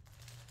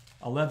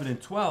 11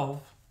 and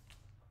 12,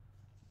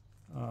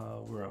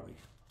 where are we?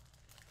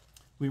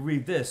 We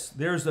read this,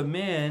 there's a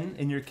man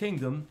in your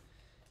kingdom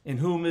in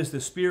whom is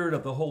the spirit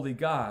of the holy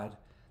God.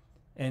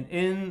 And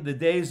in the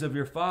days of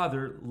your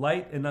father,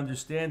 light and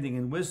understanding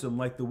and wisdom,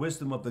 like the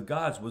wisdom of the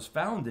gods, was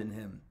found in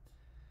him.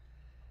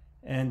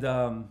 And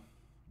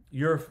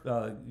your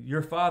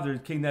father,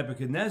 King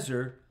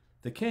Nebuchadnezzar,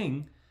 the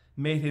king,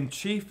 made him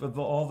chief of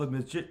all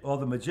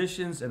the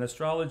magicians and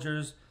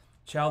astrologers,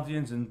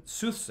 Chaldeans and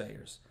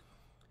soothsayers.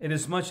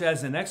 Inasmuch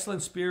as an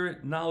excellent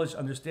spirit, knowledge,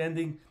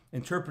 understanding,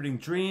 interpreting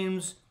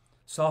dreams,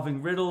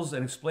 solving riddles,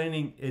 and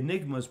explaining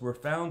enigmas were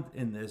found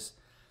in this,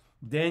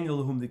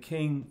 Daniel, whom the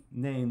king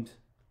named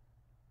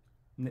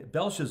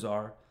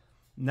Belshazzar,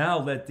 now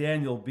let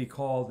Daniel be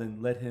called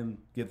and let him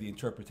give the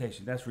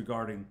interpretation. That's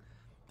regarding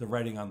the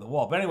writing on the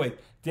wall. But anyway,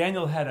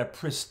 Daniel had a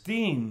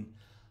pristine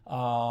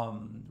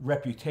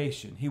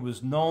reputation. He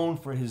was known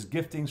for his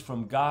giftings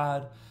from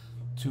God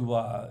to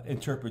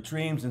interpret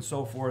dreams and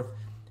so forth.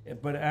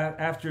 But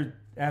after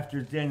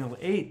Daniel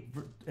 8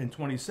 and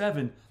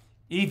 27,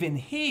 even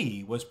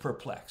he was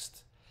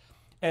perplexed.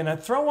 And I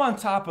throw on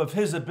top of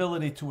his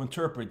ability to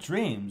interpret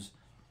dreams,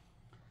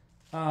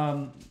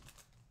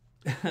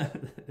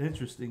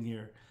 interesting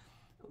here.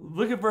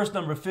 Look at verse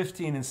number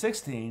 15 and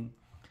 16,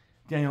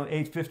 Daniel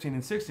 8, 15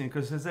 and 16,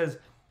 because it says,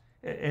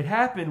 it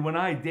happened when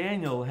I,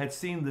 Daniel, had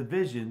seen the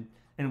vision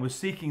and was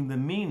seeking the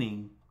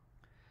meaning.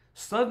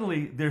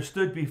 Suddenly there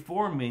stood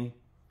before me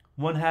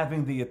one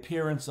having the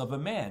appearance of a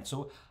man.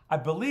 So I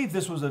believe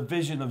this was a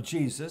vision of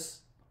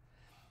Jesus.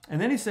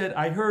 And then he said,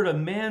 I heard a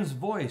man's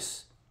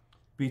voice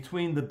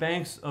between the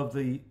banks of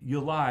the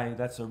Ulai,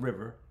 that's a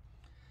river,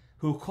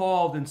 who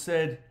called and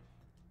said,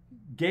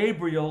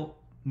 Gabriel,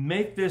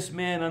 make this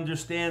man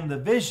understand the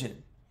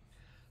vision.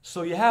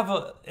 So you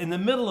have in the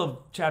middle of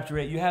chapter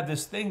 8, you have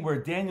this thing where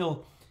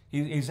Daniel,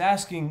 he's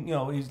asking,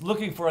 he's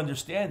looking for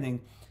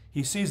understanding.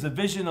 He sees the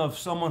vision of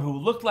someone who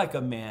looked like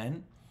a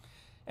man.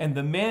 And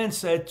the man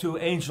said to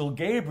angel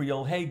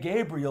Gabriel, hey,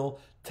 Gabriel,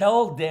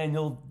 tell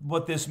Daniel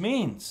what this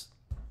means.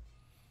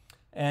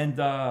 And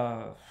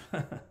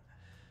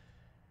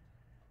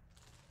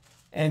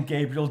and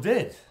Gabriel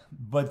did.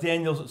 But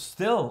Daniel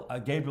still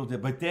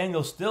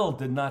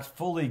did not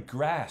fully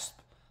grasp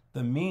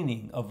the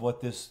meaning of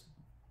what this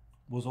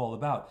was all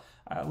about.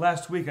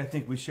 Last week, I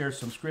think we shared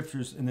some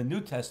scriptures in the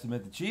New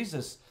Testament that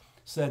Jesus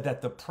said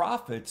that the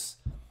prophets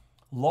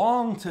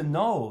longed to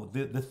know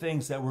the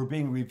things that were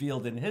being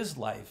revealed in his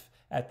life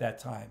at that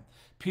time.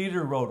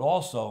 Peter wrote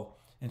also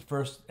in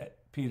 1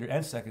 Peter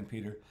and 2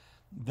 Peter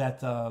that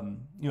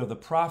the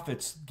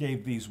prophets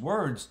gave these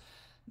words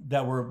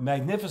that were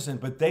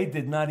magnificent, but they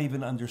did not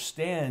even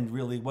understand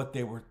really what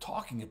they were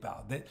talking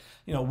about.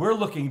 We're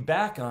looking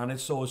back on it,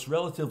 so it's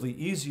relatively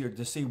easier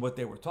to see what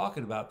they were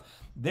talking about.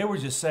 They were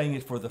just saying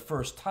it for the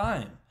first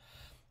time.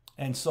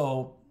 And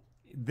so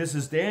this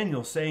is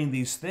Daniel saying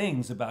these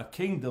things about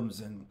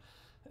kingdoms and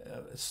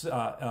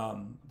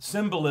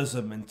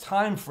symbolism and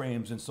time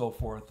frames and so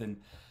forth. And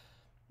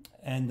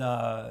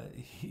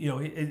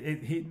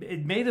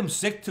it made him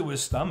sick to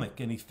his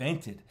stomach and he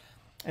fainted.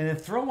 And then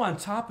throw on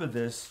top of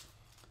this,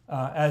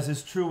 as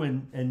is true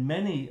in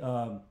many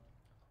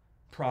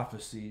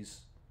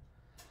prophecies,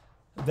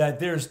 that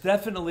there's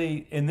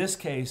definitely, in this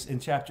case, in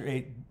chapter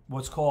 8,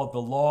 what's called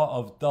the law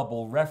of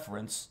double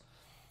reference,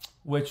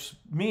 which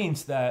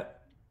means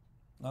that,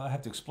 I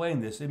have to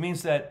explain this, it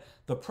means that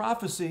the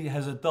prophecy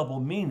has a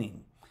double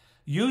meaning.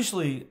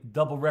 Usually,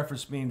 double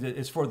reference means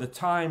it's for the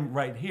time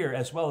right here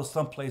as well as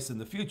someplace in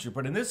the future.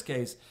 But in this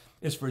case,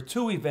 it's for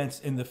two events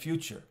in the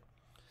future.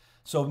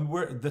 So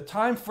the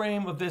time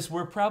frame of this,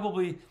 we're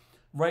probably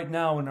right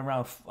now in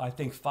around, I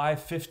think,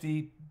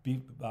 550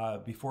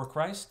 before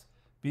Christ,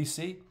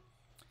 BC.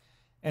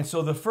 And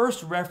so the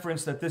first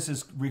reference that this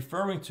is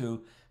referring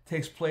to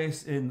takes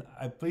place in,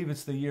 I believe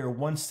it's the year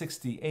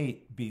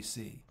 168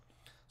 BC.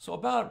 So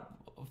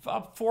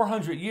about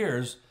 400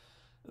 years,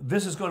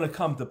 this is going to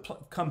come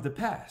to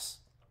pass.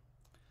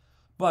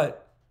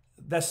 But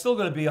that's still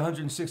going to be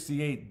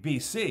 168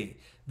 BC.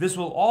 This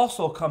will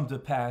also come to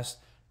pass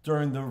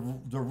during the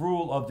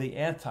rule of the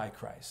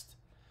Antichrist.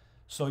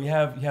 So you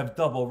have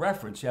double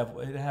reference. You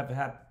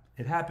have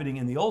it happening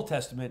in the Old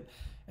Testament,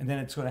 and then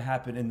it's going to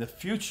happen in the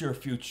future, at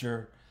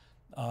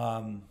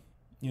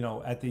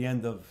the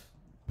end of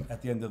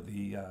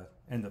the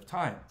end of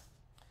time.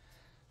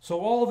 So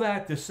all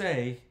that to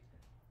say,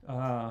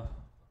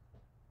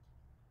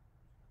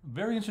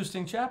 Very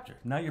interesting chapter.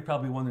 Now you're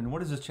probably wondering,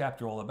 what is this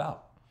chapter all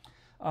about?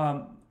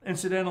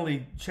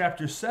 Incidentally,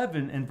 chapter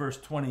 7 and verse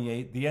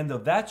 28, the end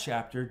of that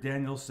chapter,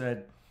 Daniel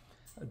said,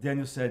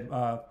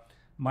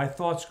 my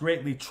thoughts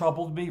greatly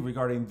troubled me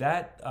regarding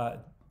that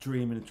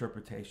dream and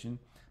interpretation.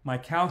 My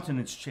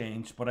countenance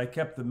changed, but I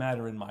kept the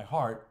matter in my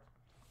heart.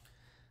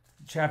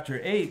 Chapter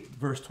 8,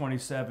 verse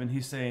 27,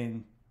 he's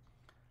saying,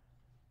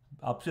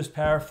 I'll just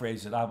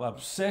paraphrase it. I'm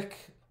sick.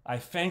 I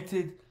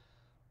fainted.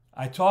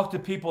 I talked to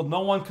people.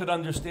 No one could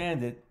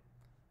understand it.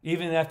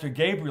 Even after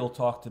Gabriel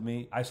talked to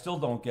me, I still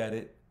don't get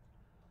it.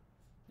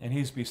 And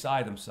he's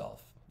beside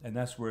himself. And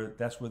that's where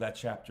that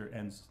chapter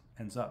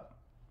ends up.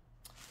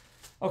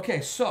 Okay,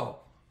 so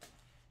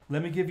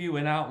let me give you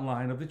an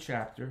outline of the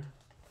chapter.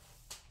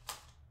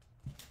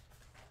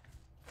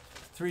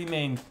 3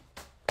 main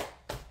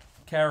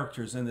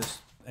characters in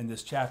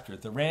this chapter: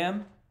 the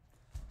ram,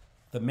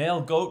 the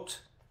male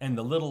goat, and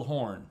the little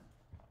horn.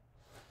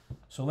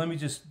 So let me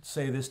just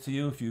say this to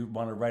you. If you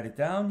want to write it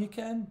down, you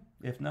can.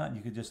 If not,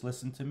 you could just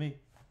listen to me.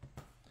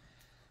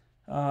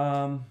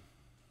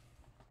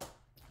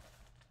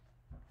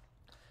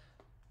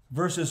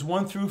 Verses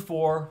 1 through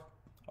 4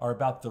 are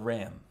about the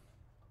ram.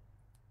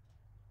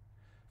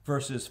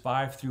 Verses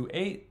 5 through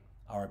 8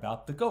 are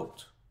about the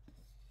goat.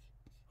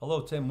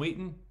 Hello, Tim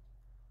Wheaton.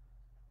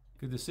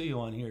 Good to see you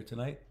on here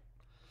tonight.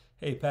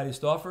 Hey, Patty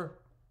Stauffer.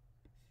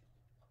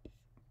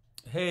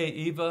 Hey,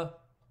 Eva.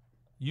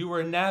 You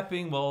were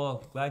napping.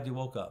 Well, glad you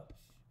woke up.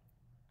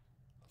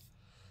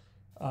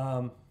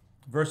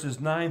 Verses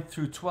 9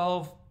 through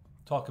 12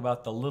 talk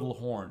about the little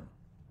horn.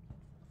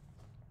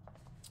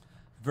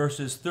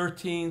 Verses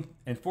 13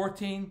 and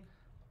 14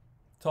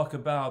 talk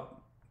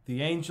about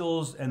the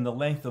angels and the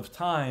length of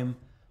time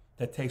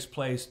that takes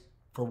place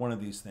for one of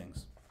these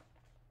things.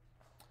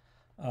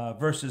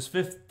 Verses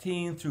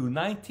 15 through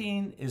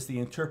 19 is the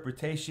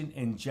interpretation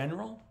in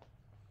general.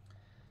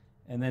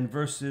 And then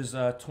verses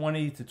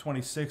 20 to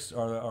 26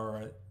 are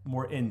a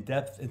more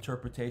in-depth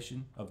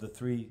interpretation of the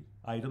 3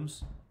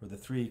 items, or the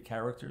 3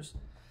 characters.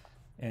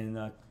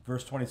 And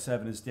verse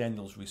 27 is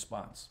Daniel's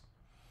response.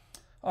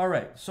 All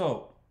right,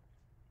 so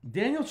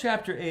Daniel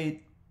chapter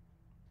 8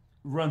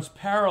 runs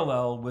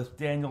parallel with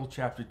Daniel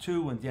chapter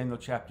 2 and Daniel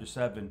chapter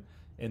 7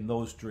 in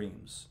those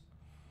dreams.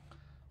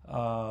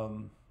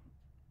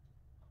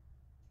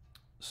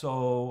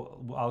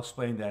 So I'll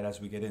explain that as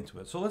we get into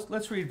it. So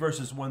let's read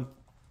verses 1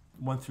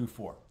 through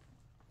 4.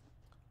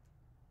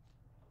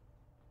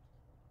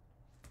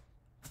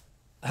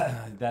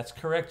 That's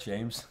correct,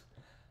 James.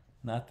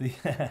 Not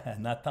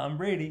Tom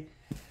Brady.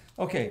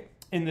 Okay.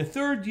 In the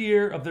 3rd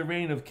year of the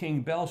reign of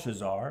King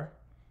Belshazzar,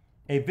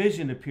 a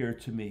vision appeared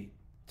to me,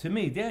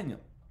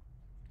 Daniel,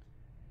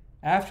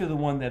 after the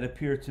one that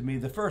appeared to me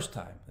the first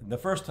time. And the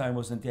first time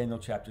was in Daniel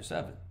chapter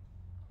 7.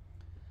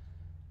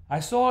 I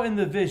saw in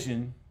the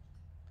vision,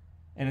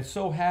 and it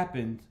so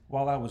happened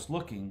while I was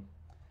looking,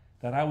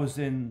 that I was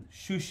in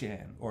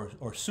Shushan,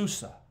 or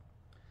Susa.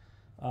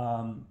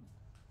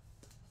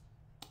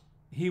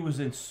 He was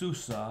in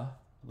Susa.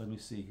 Let me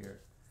see here.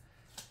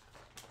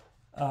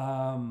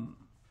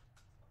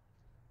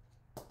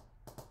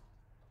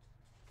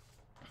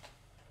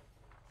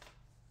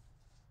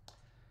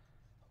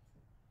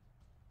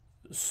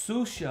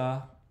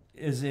 Susa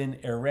is in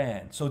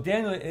Iran. So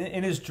Daniel,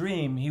 in his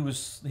dream, he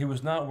was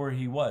not where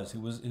he was.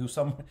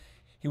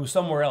 He was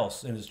somewhere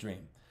else in his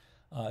dream.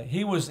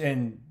 He was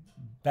in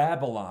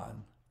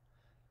Babylon,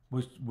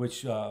 which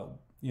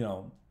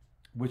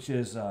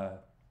is.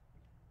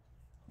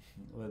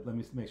 Let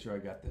me make sure I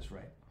got this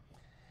right.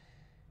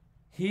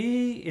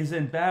 He is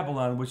in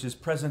Babylon, which is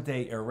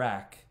present-day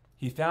Iraq.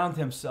 He found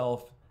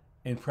himself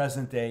in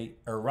present-day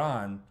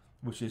Iran,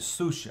 which is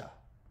Susa,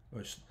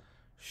 or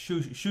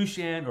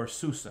Shushan, or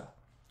Susa,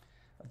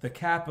 the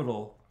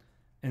capital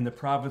in the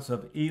province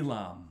of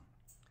Elam.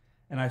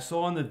 And I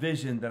saw in the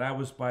vision that I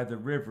was by the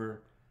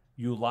river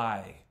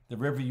Ulai. The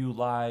river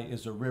Ulai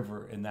is a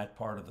river in that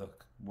part of the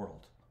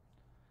world.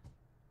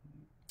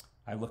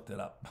 I looked it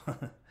up.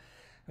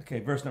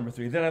 Okay, verse number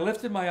 3. Then I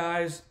lifted my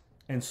eyes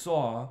and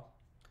saw,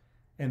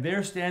 and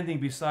there standing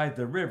beside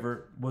the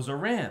river was a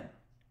ram,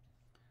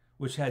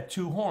 which had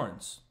 2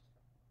 horns.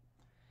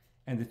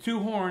 And the 2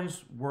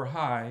 horns were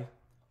high,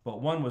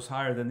 but one was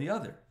higher than the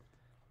other.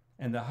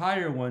 And the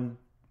higher one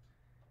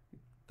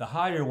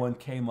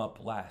came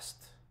up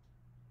last.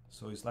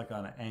 So he's like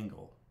on an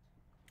angle.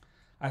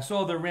 I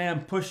saw the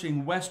ram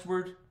pushing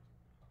westward.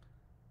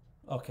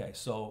 Okay,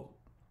 so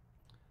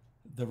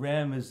the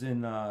ram is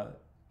in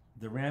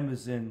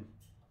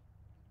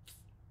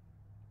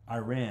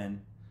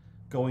Iran,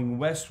 going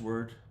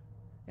westward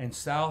and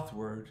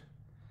southward.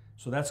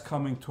 So that's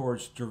coming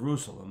towards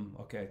Jerusalem.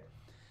 Okay,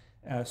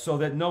 so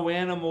that no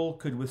animal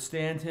could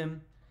withstand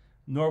him,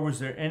 nor was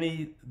there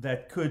any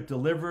that could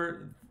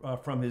deliver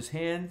from his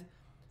hand.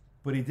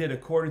 But he did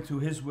according to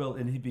his will,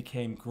 and he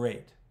became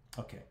great.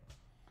 Okay.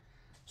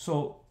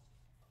 So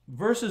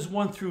verses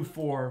 1 through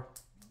 4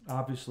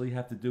 obviously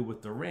have to do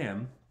with the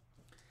ram.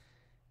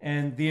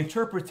 And the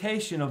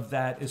interpretation of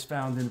that is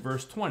found in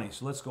verse 20.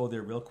 So let's go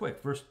there real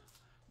quick. Verse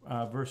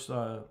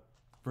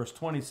verse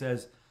 20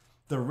 says,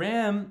 the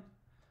ram.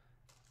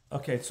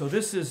 Okay, so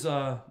this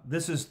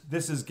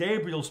is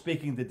Gabriel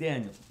speaking to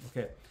Daniel.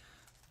 Okay,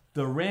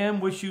 the ram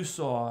which you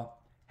saw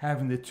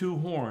having the two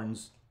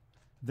horns,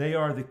 they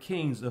are the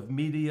kings of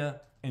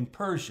Media and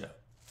Persia.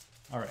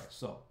 All right,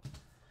 so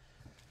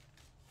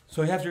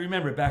you have to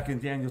remember, back in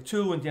Daniel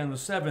 2 and Daniel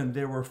 7,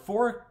 there were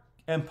 4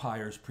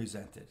 empires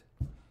presented.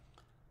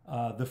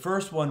 The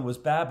first one was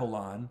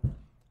Babylon,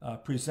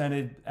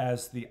 presented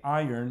as the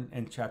iron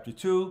in chapter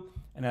 2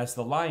 and as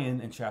the lion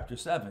in chapter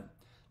 7.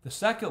 The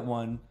second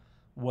one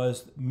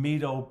was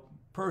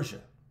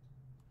Medo-Persia.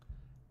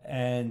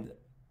 And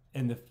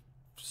in the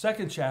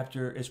second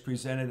chapter is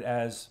presented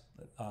as,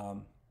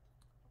 I'm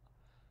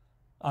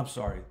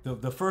sorry,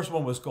 the first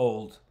one was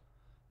gold,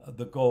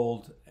 the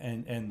gold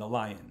and the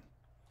lion.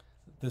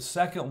 The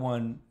second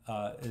one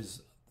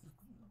is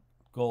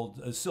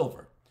gold,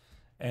 silver.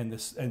 And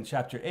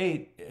chapter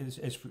 8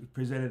 is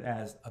presented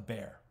as a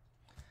bear.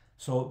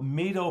 So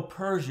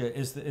Medo-Persia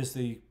is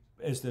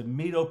the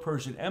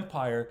Medo-Persian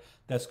Empire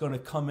that's going to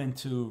come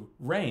into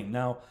reign.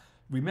 Now,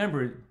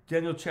 remember,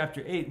 Daniel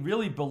chapter 8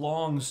 really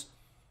belongs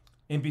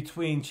in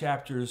between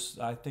chapters,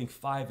 I think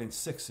 5 and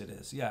 6 it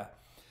is, yeah.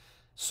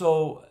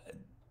 So,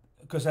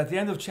 because at the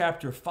end of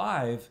chapter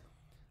 5,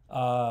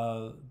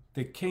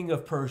 the king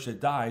of Persia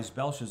dies,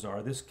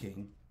 Belshazzar, this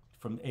king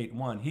from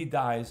 8:1, he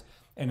dies,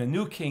 and a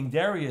new king,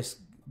 Darius,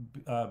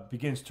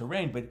 begins to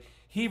reign, but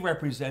he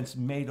represents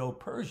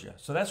Medo-Persia.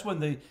 So that's when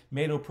the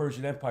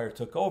Medo-Persian Empire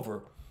took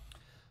over.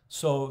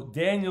 So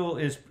Daniel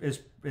is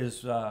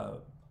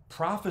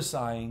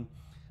prophesying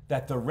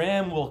that the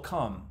ram will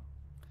come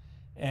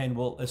and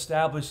will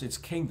establish its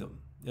kingdom.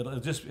 It'll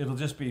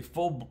just be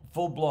full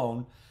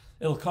blown.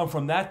 It'll come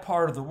from that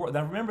part of the world.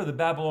 Now remember, the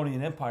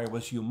Babylonian Empire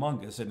was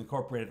humongous. It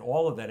incorporated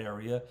all of that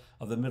area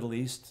of the Middle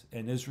East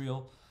and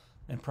Israel,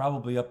 and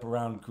probably up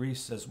around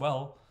Greece as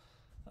well.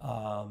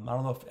 I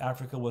don't know if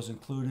Africa was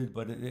included,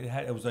 but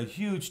it was a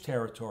huge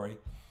territory.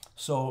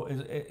 So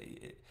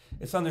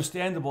it's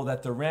understandable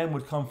that the ram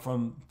would come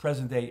from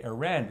present-day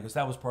Iran, because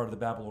that was part of the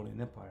Babylonian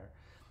Empire.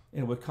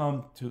 And it would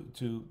come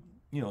to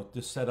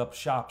set up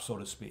shop, so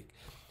to speak.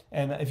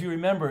 And if you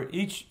remember,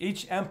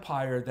 each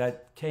empire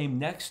that came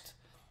next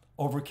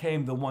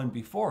overcame the one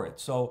before it.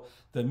 So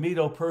the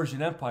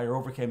Medo-Persian Empire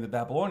overcame the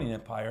Babylonian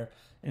Empire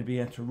and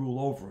began to rule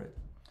over it.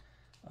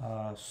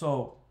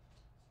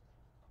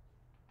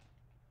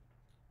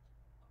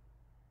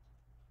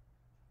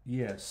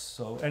 Yes.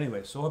 So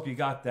anyway, so I hope you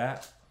got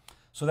that.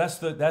 So that's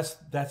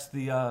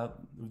the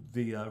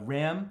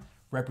ram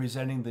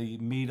representing the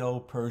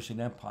Medo-Persian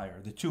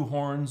Empire. The 2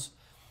 horns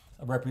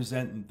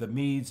represent the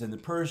Medes and the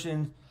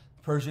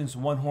Persians.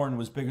 One horn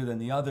was bigger than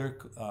the other.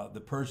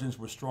 The Persians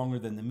were stronger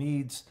than the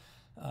Medes,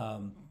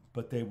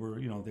 but they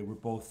were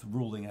both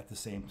ruling at the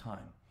same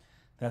time.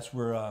 That's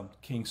where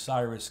King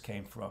Cyrus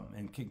came from,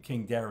 and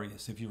King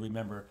Darius, if you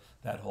remember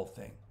that whole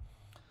thing.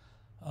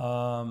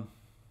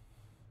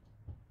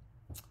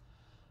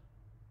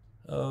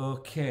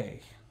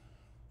 Okay.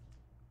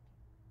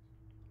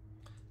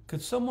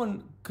 Could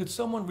someone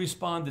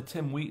respond to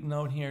Tim Wheaton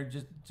out here,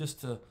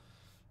 just to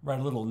write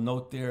a little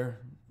note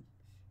there?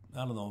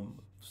 I don't know.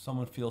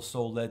 Someone feels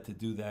so led to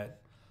do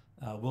that.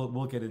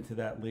 We'll get into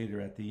that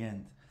later at the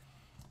end.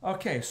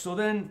 Okay, so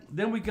then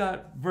we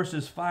got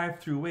verses 5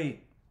 through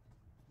 8,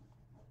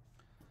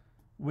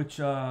 which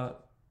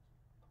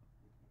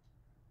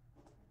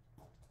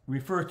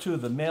refer to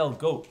the male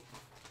goat.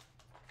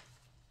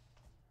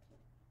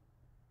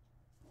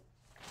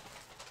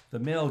 The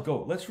male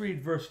goat. Let's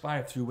read verse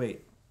 5 through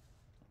 8.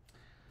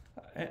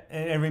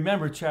 And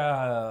remember,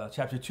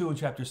 chapter 2 and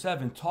chapter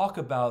 7 talk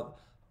about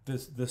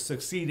the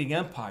succeeding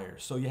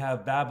empires. So you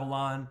have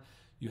Babylon,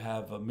 you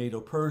have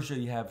Medo-Persia,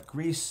 you have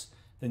Greece,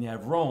 then you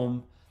have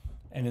Rome.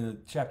 And in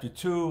chapter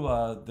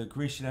 2, the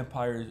Grecian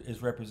Empire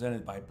is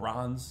represented by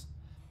bronze.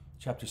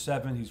 Chapter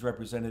 7, he's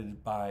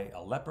represented by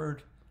a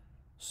leopard.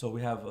 So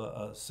we have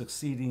a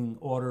succeeding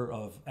order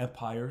of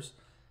empires,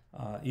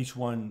 each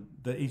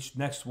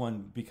next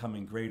one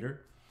becoming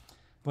greater.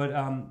 But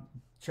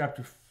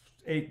chapter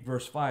 8,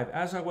 verse 5,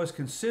 as I was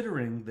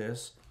considering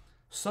this,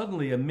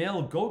 suddenly a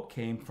male goat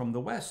came from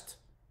the west,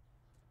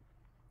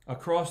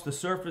 across the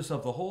surface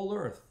of the whole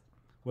earth,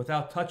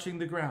 without touching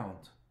the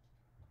ground.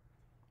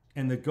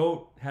 And the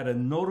goat had a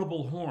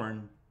notable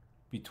horn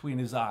between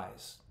his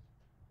eyes.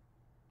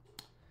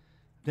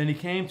 Then he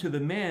came to the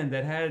man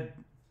that had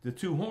the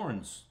 2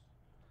 horns,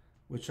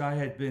 which I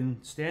had been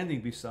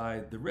standing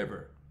beside the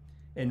river,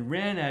 and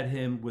ran at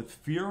him with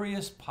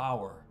furious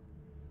power.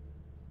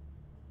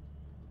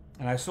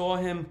 And I saw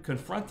him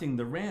confronting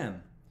the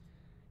ram.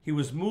 He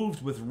was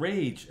moved with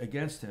rage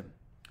against him,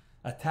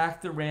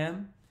 attacked the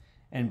ram,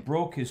 and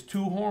broke his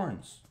 2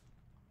 horns.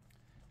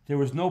 There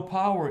was no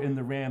power in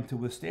the ram to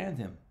withstand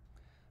him,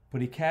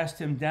 but he cast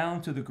him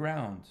down to the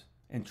ground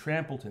and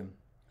trampled him,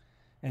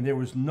 and there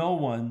was no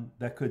one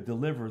that could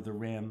deliver the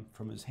ram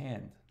from his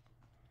hand.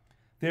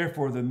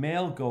 Therefore the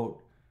male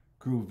goat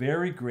grew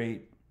very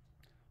great,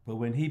 but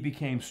when he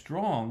became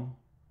strong,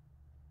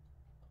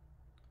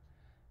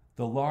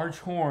 the large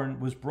horn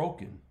was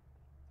broken,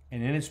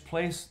 And in its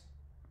place,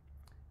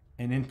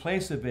 and in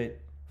place of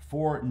it,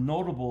 4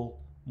 notable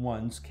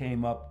ones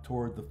came up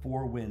toward the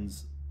 4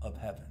 winds of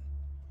heaven.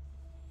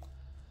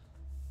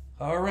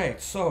 All right,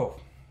 so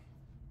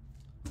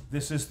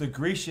this is the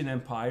Grecian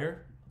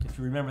Empire. If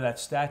you remember that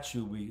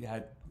statue we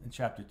had in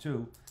chapter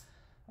 2,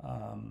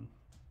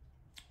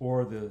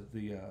 or the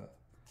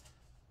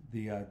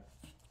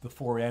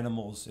 4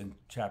 animals in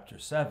chapter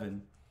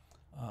 7.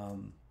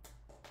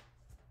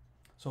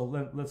 So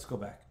let's go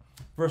back.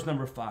 Verse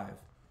number 5.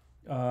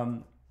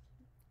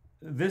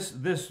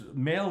 This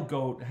male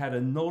goat had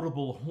a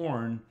notable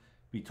horn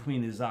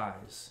between his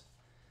eyes.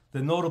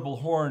 The notable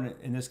horn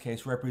in this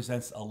case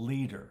represents a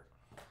leader.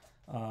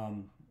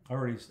 I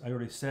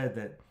already said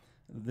that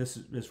this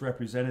is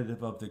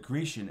representative of the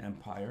Grecian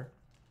Empire.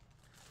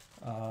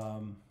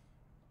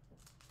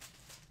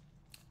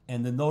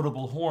 And the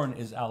notable horn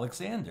is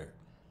Alexander.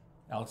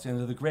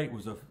 Alexander the Great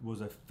was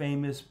a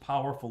famous,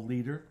 powerful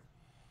leader,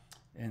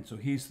 and so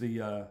he's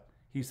the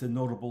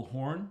notable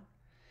horn.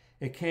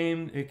 It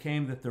came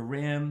that the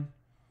ram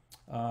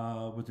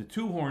with the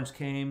 2 horns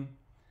came,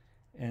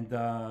 and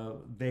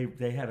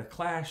they had a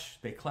clash.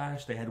 They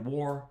clashed. They had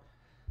war,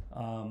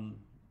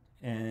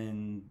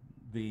 and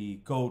the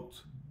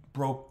goat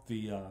broke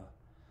the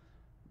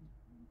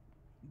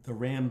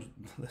ram's.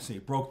 Let's see,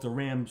 broke the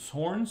ram's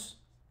horns.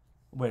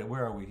 Wait,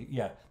 where are we?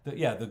 Yeah,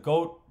 the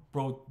goat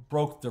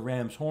broke the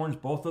ram's horns,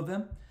 both of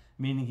them,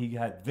 meaning he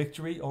had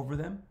victory over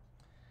them.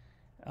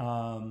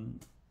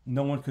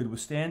 No one could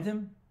withstand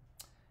him.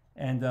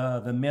 And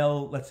the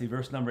male, let's see,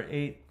 verse number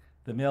 8,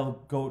 the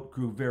male goat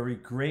grew very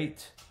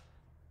great,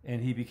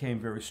 and he became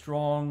very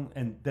strong.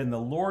 And then the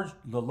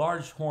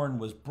large horn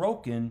was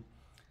broken,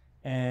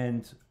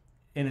 and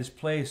in its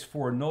place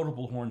 4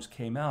 notable horns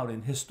came out.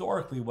 And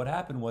historically what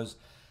happened was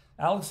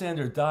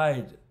Alexander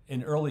died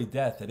in early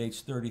death at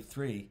age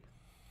 33.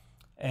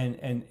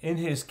 And in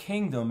his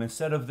kingdom,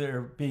 instead of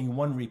there being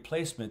 1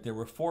 replacement, there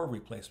were 4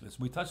 replacements.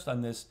 We touched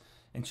on this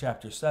in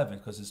chapter 7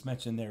 because it's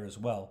mentioned there as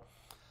well.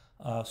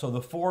 So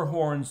the 4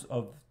 horns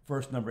of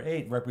verse number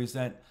 8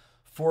 represent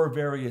 4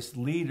 various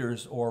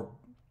leaders or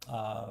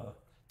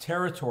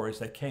territories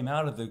that came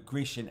out of the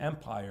Grecian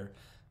Empire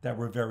that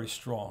were very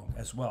strong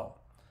as well.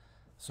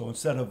 So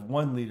instead of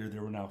 1 leader,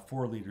 there were now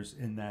 4 leaders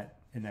in that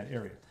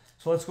area.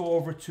 So let's go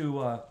over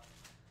to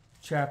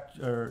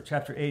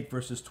chapter 8,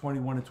 verses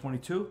 21 and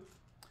 22.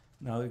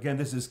 Now again,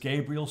 this is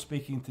Gabriel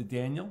speaking to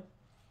Daniel.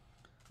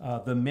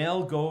 The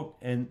male goat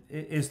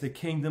is the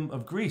kingdom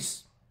of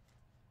Greece.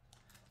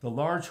 The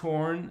large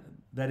horn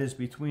that is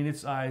between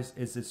its eyes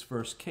is its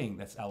first king.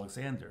 That's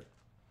Alexander.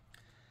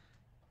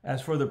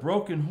 As for the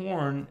broken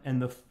horn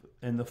and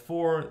the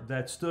 4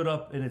 that stood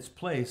up in its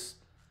place,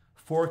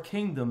 4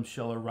 kingdoms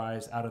shall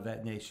arise out of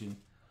that nation,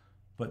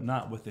 but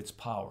not with its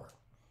power.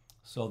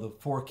 So the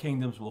 4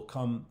 kingdoms will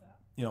come,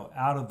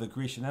 out of the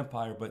Grecian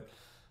Empire, but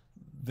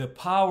the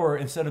power,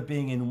 instead of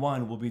being in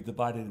 1, will be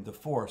divided into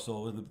 4.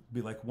 So it'll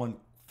be like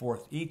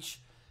 1/4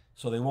 each.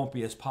 So they won't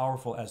be as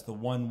powerful as the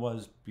 1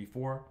 was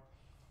before.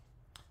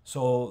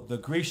 So the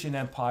Grecian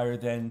Empire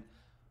then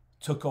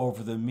took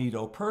over the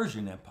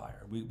Medo-Persian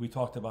Empire. We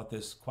talked about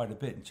this quite a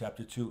bit in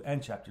chapter 2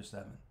 and chapter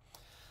 7.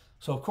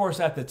 So of course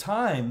at the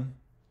time,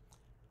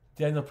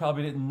 Daniel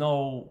probably didn't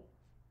know.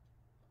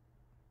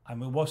 I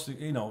mean,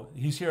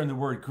 he's hearing the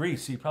word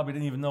Greece. He probably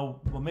didn't even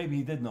know. Well, maybe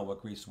he did know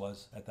what Greece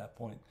was at that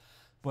point.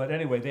 But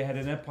anyway, they had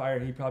an empire.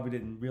 He probably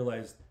didn't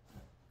realize.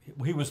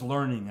 He was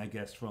learning, I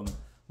guess, from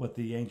what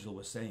the angel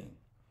was saying.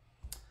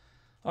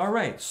 All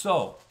right,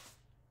 so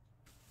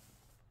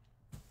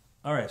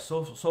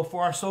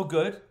far so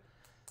good.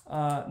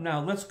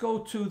 Now let's go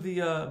to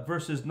the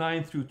verses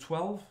 9 through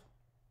 12.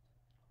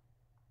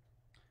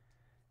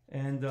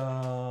 And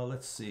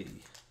let's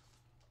see.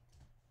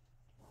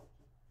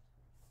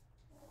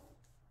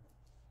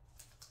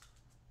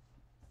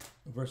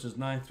 Verses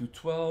 9 through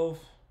 12.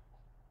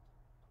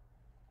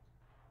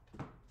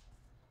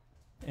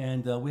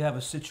 And we have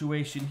a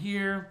situation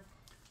here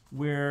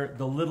where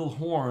the little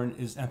horn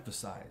is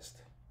emphasized.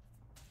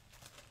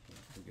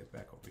 We'll get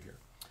back over here.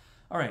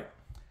 All right.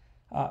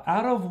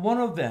 Out of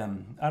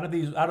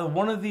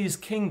one of these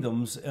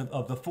kingdoms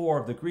of the 4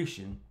 of the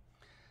Grecian,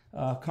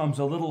 comes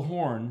a little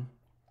horn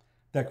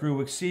that grew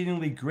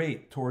exceedingly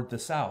great toward the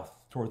south,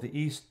 toward the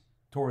east,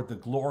 toward the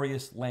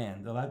glorious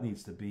land. Now that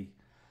needs to be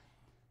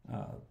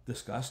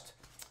discussed.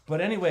 But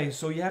anyway,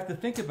 so you have to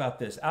think about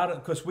this.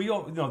 Because the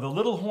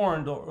little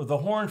horn, or the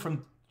horn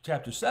from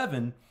chapter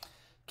 7,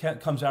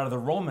 comes out of the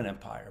Roman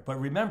Empire. But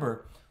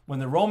remember, when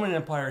the Roman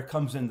Empire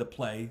comes into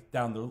play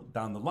down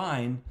the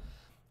line,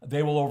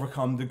 they will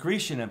overcome the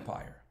Grecian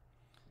Empire.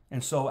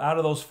 And so out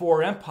of those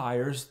 4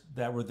 empires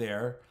that were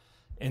there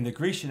in the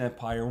Grecian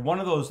Empire, one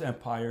of those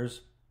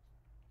empires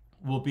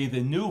will be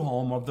the new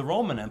home of the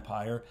Roman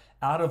Empire,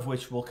 out of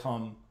which will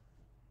come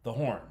the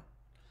horn.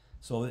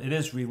 So it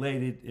is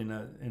related in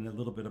a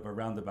little bit of a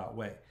roundabout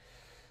way.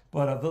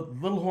 But the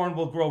little horn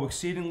will grow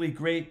exceedingly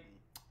great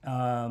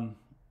toward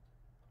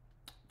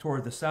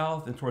the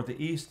south and toward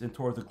the east and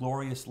toward the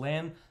glorious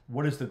land.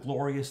 What is the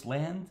glorious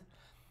land?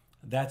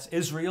 That's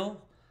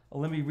Israel.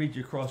 Let me read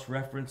you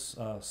cross-reference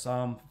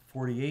Psalm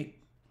 48.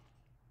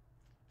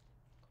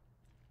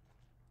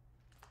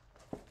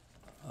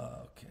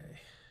 Okay.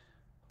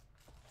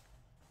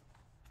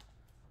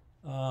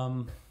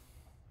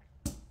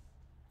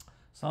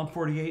 Psalm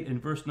 48 in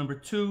verse number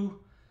 2.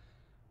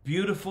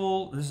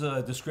 Beautiful, this is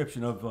a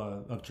description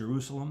of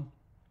Jerusalem.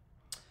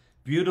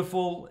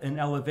 Beautiful in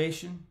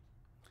elevation.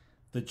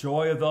 The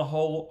joy of the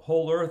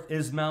whole earth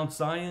is Mount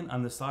Zion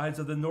on the sides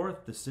of the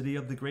north, the city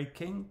of the great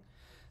king.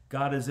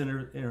 God is in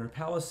her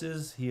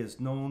palaces. He is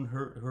known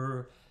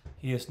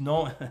he is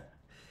known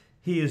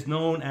he is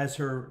known as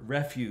her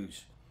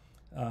refuge.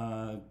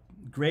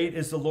 Great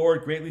is the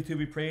Lord, greatly to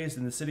be praised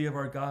in the city of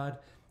our God,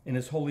 in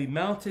his holy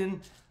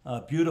mountain,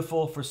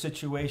 beautiful for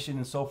situation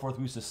and so forth.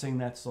 We used to sing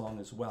that song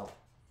as well.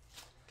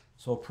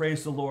 So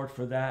praise the Lord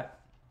for that.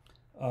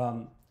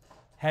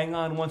 Hang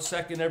on one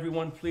second,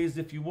 everyone, please,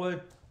 if you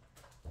would.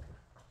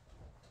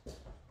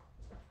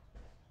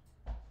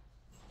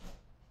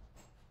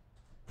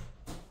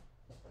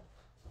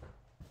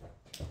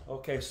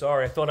 Okay,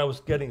 sorry. I thought I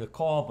was getting a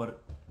call,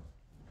 but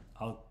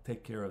I'll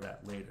take care of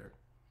that later.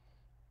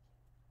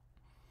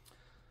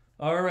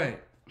 All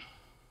right.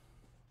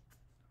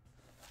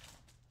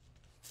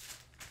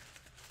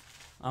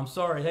 I'm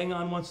sorry. Hang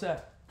on one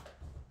sec.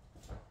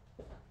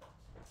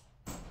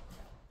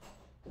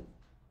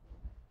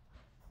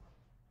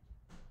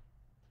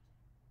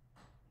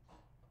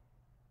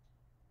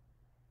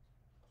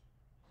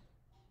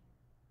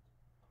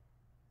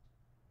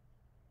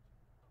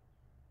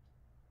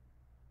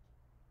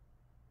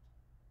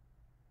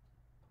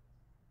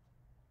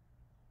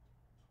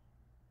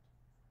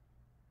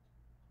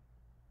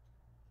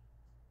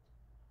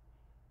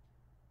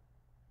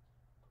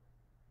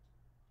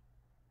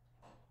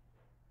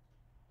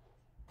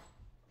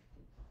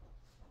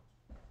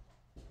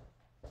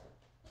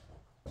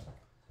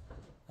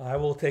 I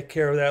will take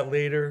care of that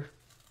later.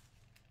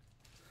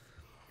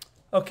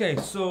 Okay,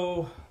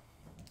 so,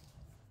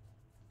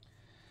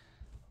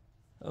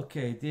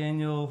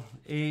 Daniel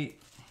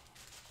 8.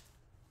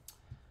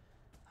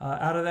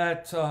 Out of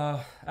that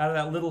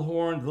little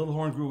horn, the little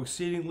horn grew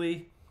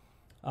exceedingly,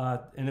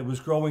 and it was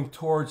growing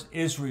towards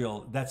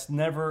Israel. That's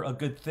never a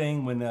good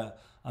thing when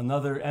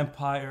another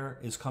empire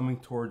is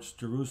coming towards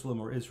Jerusalem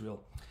or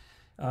Israel.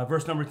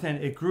 Verse number 10,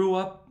 it grew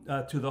up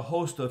to the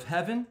host of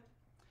heaven,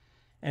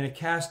 and it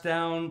cast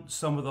down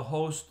some of the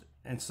host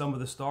and some of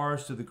the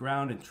stars to the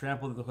ground and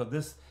trampled the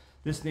host.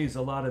 This needs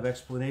a lot of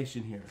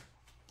explanation here.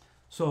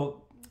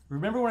 So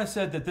remember when I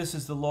said that this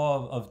is the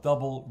law of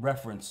double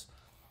reference?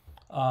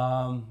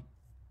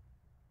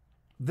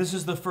 This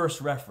is the first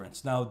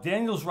reference. Now,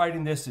 Daniel's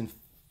writing this in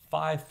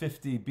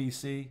 550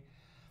 BC.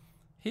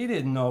 He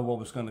didn't know what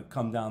was going to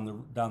come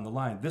down the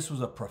line. This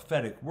was a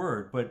prophetic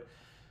word, but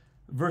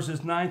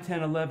verses 9,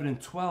 10, 11,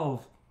 and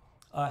 12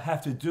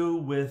 have to do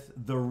with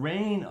the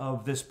reign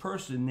of this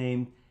person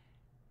named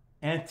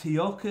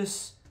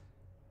Antiochus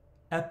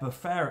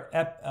Epiphanes.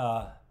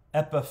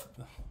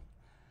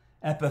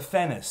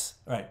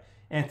 Right,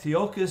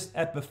 Antiochus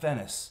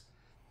Epiphanes.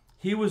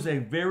 He was a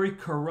very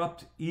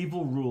corrupt,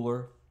 evil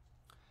ruler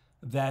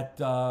that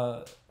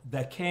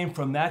came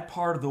from that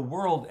part of the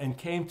world and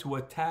came to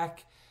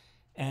attack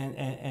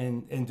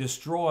and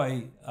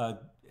destroy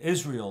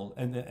Israel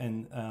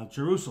and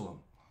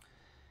Jerusalem.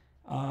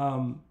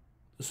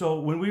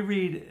 So when we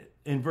read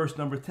in verse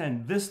number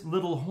 10, this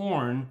little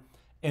horn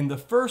in the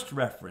first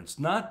reference,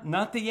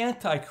 not the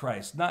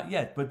Antichrist, not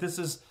yet, but this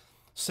is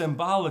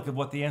symbolic of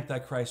what the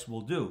Antichrist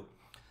will do.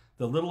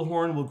 The little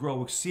horn will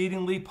grow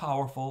exceedingly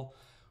powerful,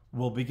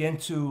 will begin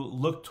to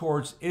look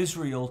towards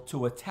Israel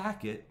to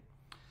attack it.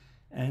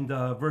 And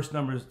verse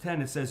number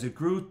 10, it says, it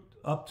grew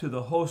up to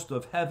the host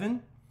of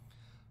heaven.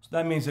 So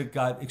that means it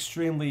got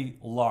extremely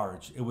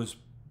large. It was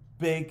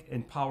big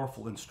and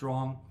powerful and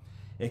strong.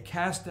 It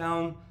cast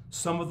down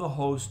some of the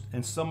host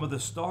and some of the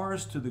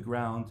stars to the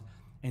ground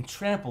and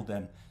trampled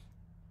them.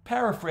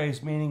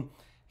 Paraphrase meaning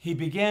he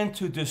began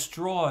to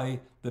destroy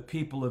the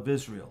people of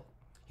Israel.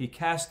 He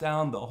cast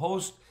down the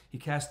host, he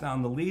cast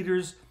down the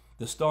leaders,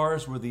 the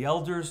stars were the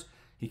elders,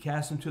 he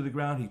cast them to the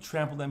ground, he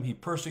trampled them, he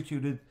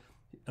persecuted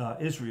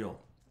Israel.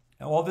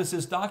 And all this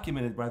is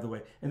documented, by the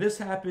way. And this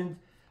happened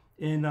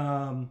in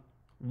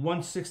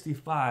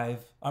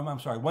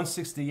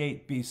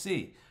 168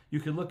 BC.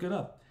 You can look it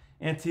up.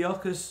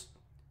 Antiochus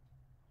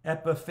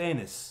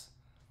Epiphanes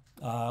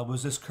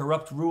was this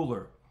corrupt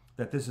ruler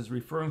that this is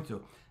referring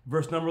to.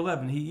 Verse number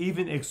 11, he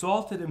even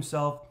exalted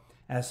himself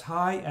as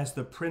high as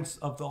the prince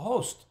of the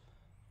host.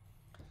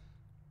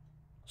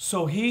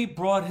 So he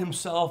brought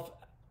himself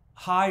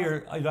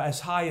higher,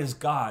 as high as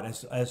God,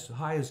 as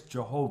high as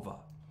Jehovah.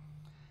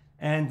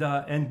 And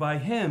by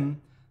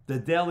him, the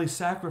daily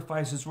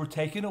sacrifices were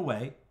taken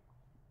away,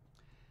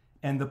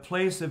 and the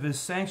place of his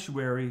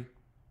sanctuary,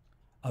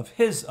 of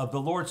the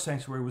Lord's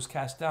sanctuary, was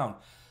cast down.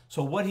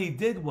 So what he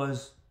did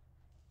was,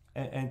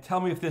 and tell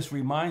me if this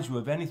reminds you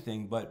of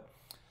anything, but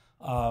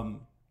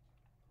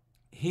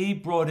he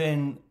brought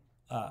in,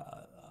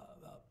 I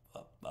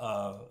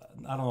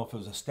don't know if it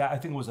was I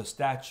think it was a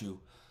statue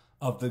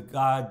of the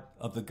god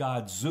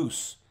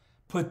Zeus.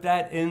 put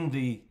that in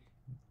the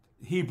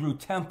Hebrew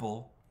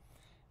temple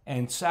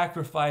and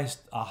sacrificed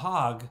a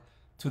hog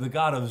to the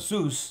god of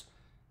Zeus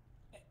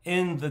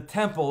in the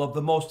temple of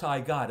the Most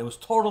High God. It was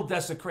total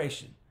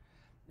desecration.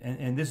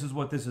 And this is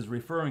what this is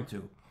referring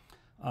to.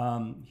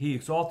 He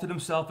exalted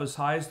himself as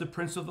high as the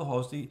prince of the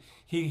host.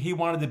 He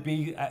wanted to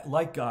be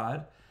like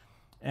God.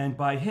 And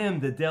by him,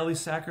 the daily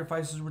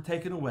sacrifices were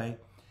taken away.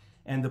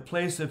 And the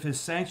place of his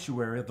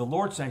sanctuary, of the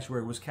Lord's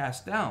sanctuary, was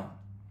cast down.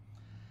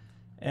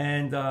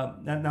 And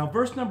now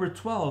verse number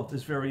 12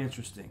 is very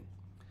interesting.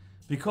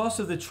 Because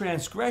of the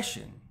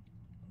transgression,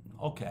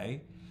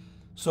 okay,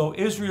 so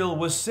Israel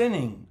was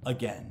sinning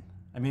again.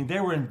 I mean, they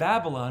were in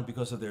Babylon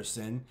because of their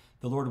sin.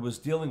 The Lord was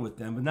dealing with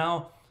them. But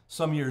now,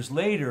 some years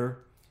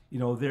later, you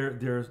know,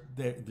 they're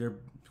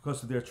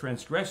because of their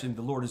transgression,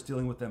 the Lord is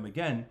dealing with them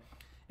again.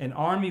 An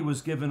army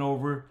was given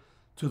over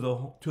to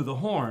the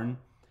horn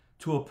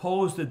to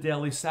oppose the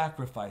daily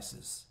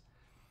sacrifices.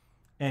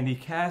 And he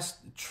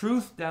cast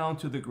truth down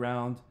to the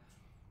ground,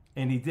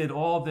 and he did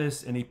all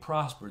this, and he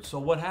prospered. So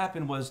what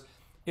happened was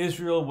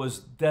Israel was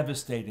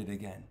devastated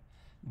again,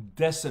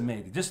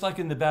 decimated. Just like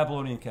in the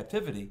Babylonian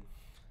captivity,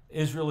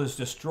 Israel is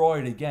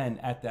destroyed again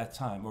at that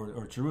time,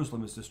 or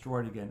Jerusalem is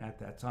destroyed again at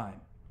that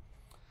time.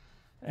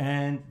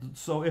 And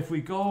so if we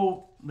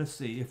go, let's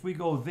see, if we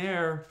go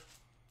there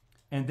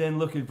and then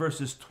look at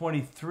verses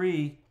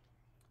 23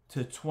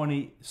 to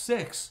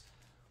 26,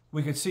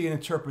 we could see an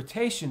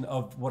interpretation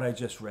of what I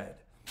just read.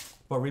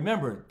 But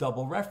remember,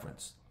 double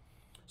reference.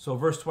 So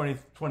verse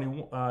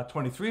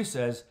 23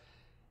 says,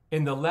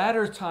 in the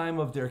latter time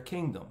of their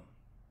kingdom.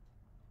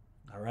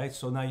 All right,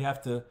 so now you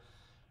have to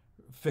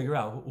figure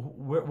out,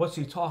 what's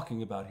he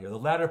talking about here? The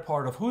latter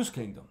part of whose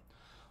kingdom?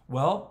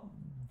 Well,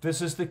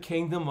 this is the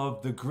kingdom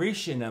of the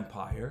Grecian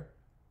Empire,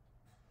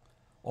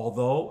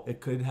 although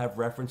it could have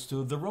reference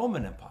to the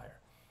Roman Empire.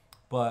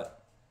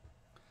 But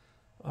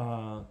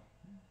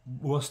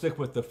we'll stick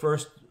with the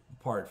first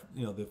part,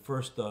 you know, the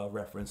first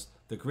reference,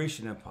 the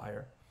Grecian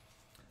Empire.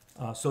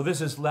 So this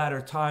is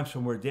latter times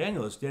from where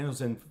Daniel is.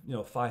 Daniel's in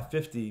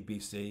 550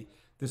 BC.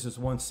 This is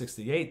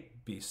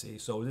 168 BC.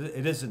 So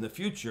it is in the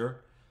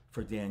future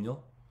for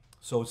Daniel.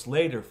 So it's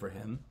later for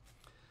him.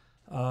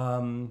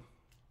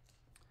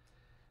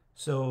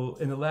 So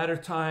in the latter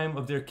time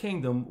of their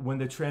kingdom, when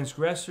the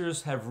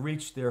transgressors have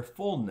reached their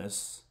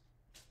fullness,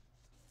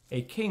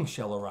 a king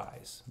shall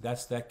arise.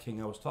 That's that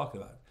king I was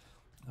talking about.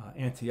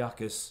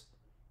 Antiochus,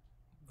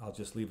 I'll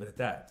just leave it at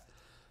that.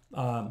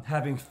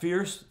 Having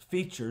fierce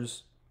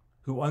features,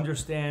 who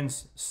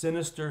understands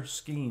sinister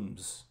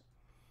schemes.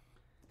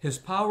 His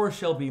power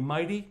shall be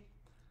mighty,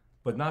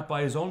 but not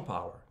by his own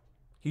power.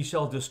 He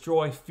shall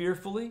destroy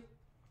fearfully.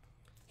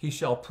 He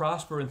shall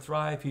prosper and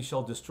thrive. He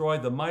shall destroy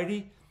the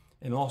mighty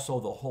and also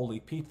the holy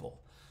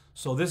people.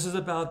 So this is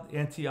about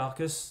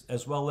Antiochus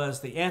as well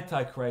as the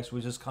Antichrist,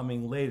 which is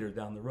coming later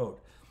down the road.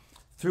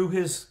 Through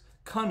his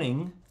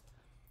cunning,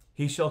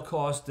 he shall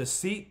cause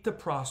deceit to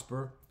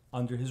prosper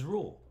under his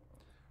rule.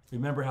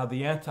 Remember how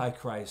the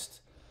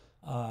Antichrist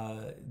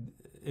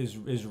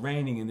is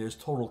reigning, and there's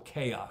total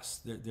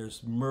chaos.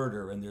 There's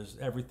murder, and there's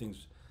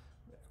everything's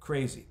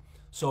crazy.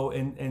 So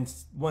in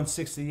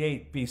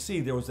 168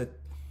 BC, there was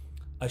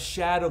a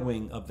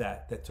shadowing of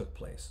that took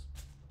place.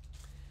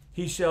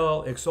 He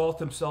shall exalt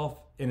himself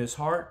in his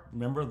heart.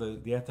 Remember,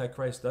 the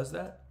Antichrist does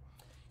that.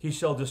 He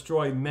shall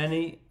destroy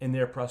many in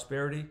their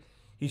prosperity.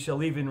 He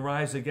shall even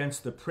rise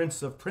against the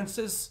prince of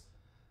princes,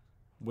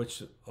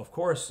 which, of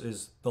course,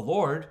 is the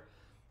Lord.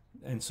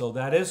 And so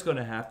that is going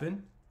to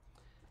happen.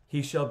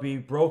 He shall be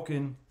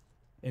broken,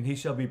 and he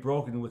shall be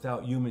broken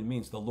without human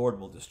means. The Lord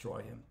will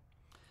destroy him.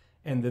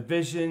 And the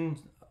vision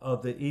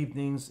of the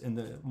evenings and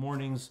the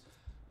mornings,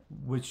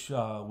 which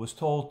was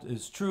told,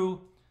 is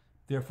true.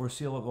 Therefore,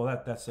 seal it.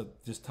 Well, that's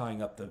just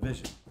tying up the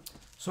vision.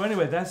 So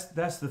anyway, that's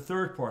the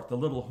third part, the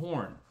little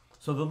horn.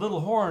 So the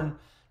little horn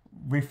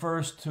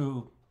refers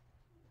to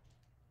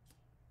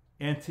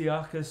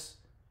Antiochus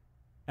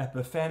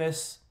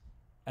Epiphanes,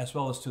 as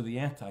well as to the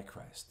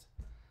Antichrist.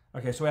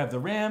 Okay, so we have the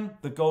ram,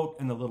 the goat,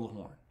 and the little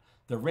horn.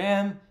 The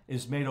ram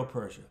is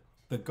Medo-Persia.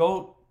 The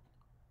goat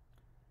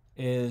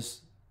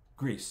is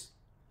Greece.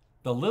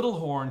 The little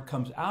horn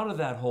comes out of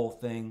that whole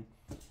thing,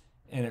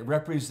 and it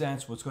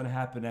represents what's going to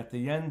happen at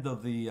the end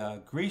of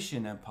the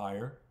Grecian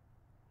Empire,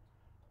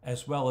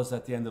 as well as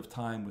at the end of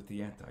time with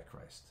the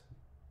Antichrist.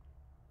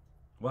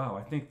 Wow,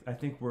 I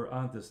think we're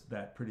on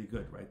that pretty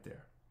good right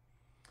there.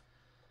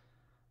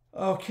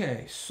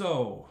 Okay,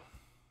 so,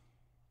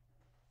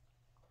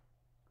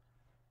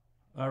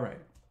 all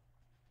right.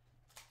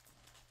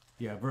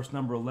 Yeah, verse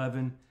number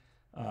 11,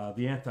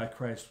 the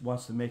Antichrist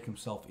wants to make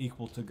himself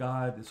equal to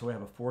God, and so we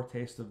have a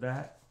foretaste of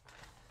that.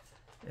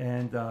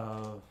 And,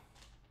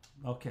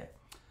 okay.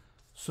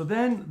 So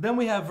then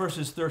we have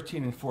verses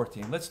 13 and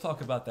 14. Let's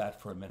talk about that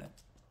for a minute.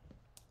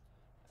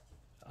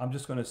 I'm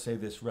just going to say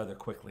this rather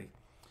quickly.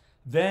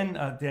 Then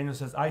Daniel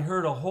says, I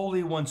heard a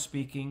holy one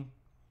speaking,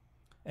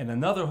 and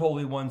another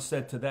holy one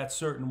said to that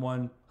certain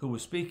one who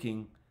was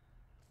speaking,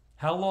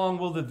 how long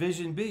will the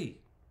vision be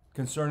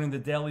concerning the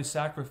daily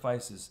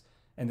sacrifices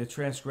and the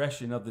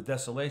transgression of the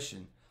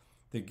desolation,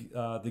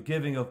 the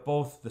giving of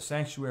both the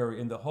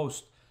sanctuary and the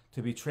host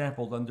to be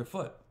trampled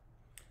underfoot.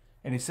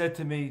 And he said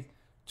to me,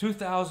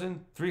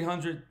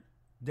 2,300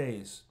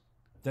 days,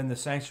 then the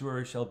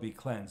sanctuary shall be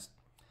cleansed.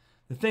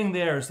 The thing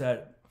there is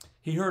that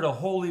he heard a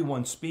holy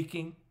one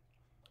speaking,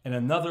 and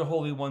another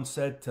holy one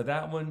said to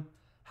that one,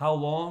 how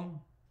long?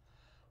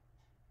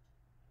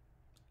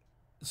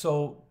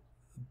 So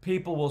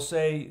people will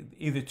say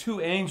either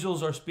two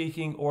angels are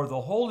speaking or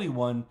the Holy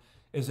One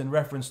is in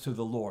reference to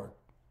the Lord.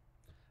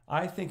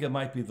 I think it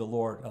might be the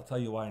Lord. I'll tell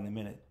you why in a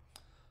minute.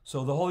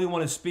 So the Holy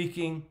One is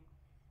speaking,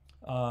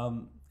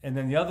 and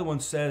then the other one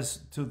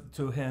says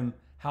to him,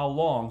 how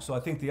long? So I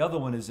think the other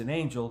one is an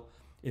angel.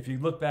 If you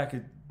look back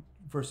at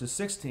verses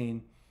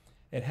 16,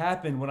 it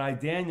happened when I,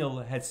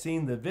 Daniel, had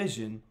seen the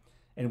vision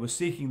and was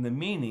seeking the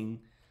meaning,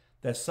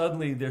 that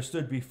suddenly there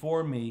stood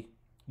before me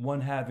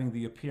one having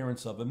the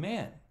appearance of a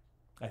man.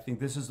 I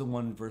think this is the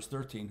one in verse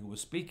 13 who was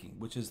speaking,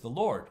 which is the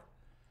Lord.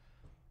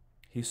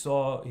 He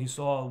saw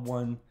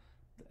one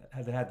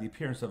that had the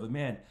appearance of a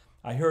man.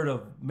 I heard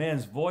a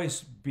man's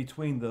voice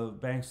between the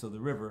banks of the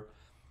river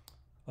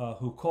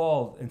who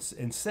called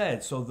and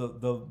said, so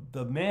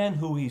the man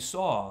who he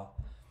saw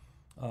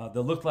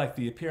that looked like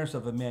the appearance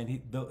of a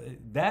man,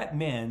 that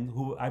man,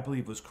 who I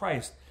believe was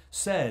Christ,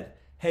 said,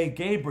 hey,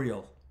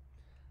 Gabriel,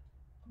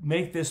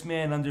 make this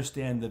man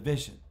understand the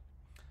vision.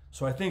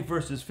 So I think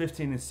verses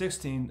 15 and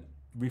 16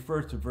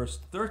 refer to verse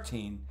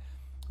 13,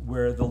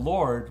 where the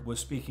Lord was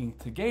speaking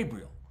to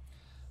Gabriel,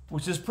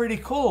 which is pretty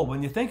cool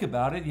when you think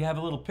about it. You have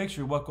a little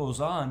picture of what goes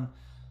on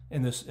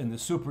in the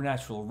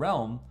supernatural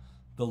realm.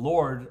 The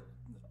Lord,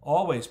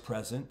 always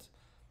present,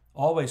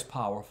 always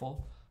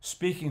powerful,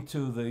 speaking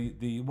to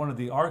the one of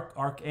the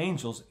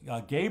archangels,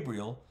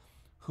 Gabriel,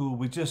 who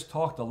we just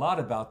talked a lot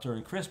about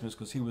during Christmas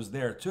because he was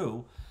there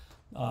too.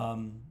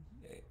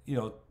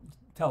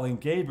 Telling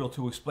Gabriel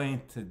to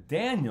explain to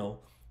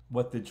Daniel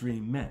what the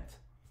dream meant.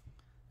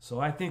 So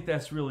I think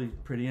that's really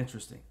pretty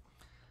interesting.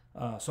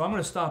 So I'm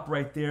going to stop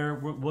right there.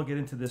 We'll get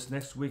into this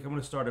next week. I'm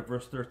going to start at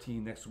verse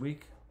 13 next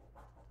week.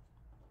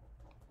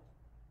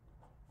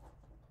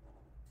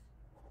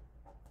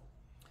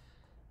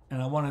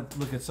 And I want to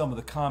look at some of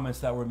the comments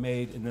that were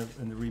made in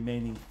the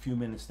remaining few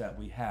minutes that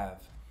we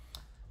have.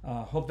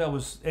 Hope that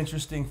was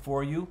interesting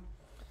for you.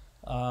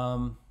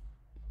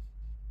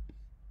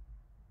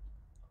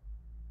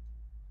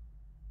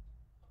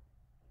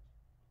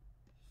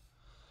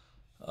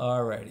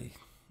 Alrighty.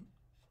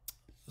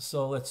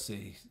 So let's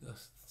see.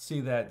 See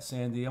that,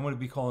 Sandy? I'm going to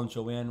be calling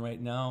Joanne right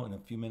now in a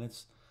few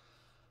minutes.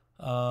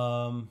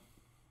 Yeah,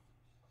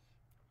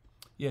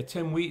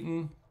 Tim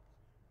Wheaton.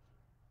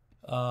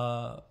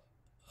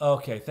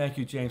 Okay, thank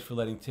you, James, for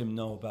letting Tim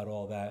know about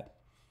all that.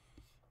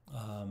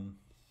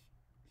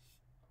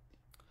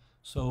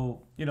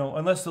 So,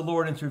 unless the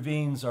Lord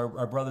intervenes,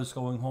 our brother's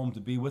going home to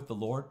be with the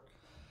Lord.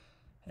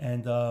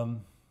 And,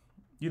 on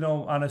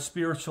a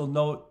spiritual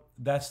note,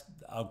 that's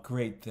a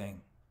great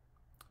thing.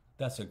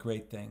 That's a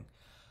great thing.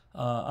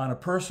 On a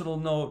personal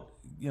note,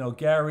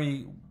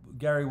 Gary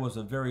was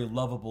a very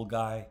lovable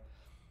guy.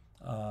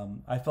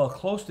 I felt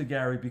close to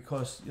Gary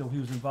because he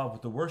was involved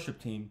with the worship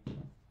team.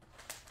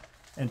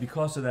 And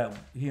because of that,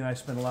 he and I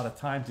spent a lot of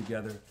time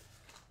together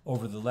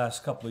over the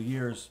last couple of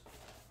years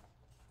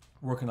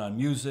working on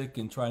music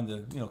and trying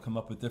to, come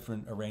up with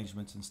different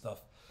arrangements and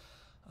stuff.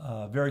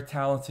 Very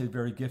talented,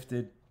 very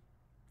gifted,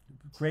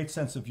 great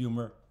sense of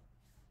humor.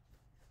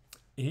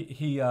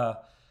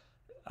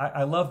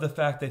 I love the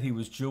fact that he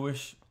was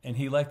Jewish and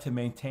he liked to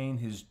maintain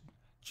his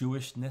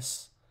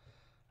Jewishness.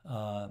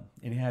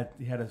 And he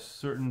had a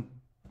certain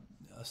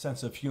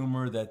sense of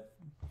humor that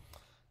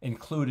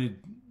included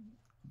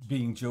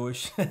being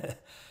Jewish.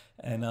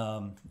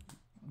 And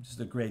just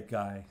a great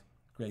guy.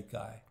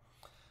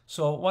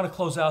 So I want to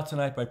close out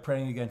tonight by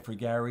praying again for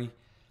Gary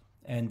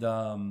and,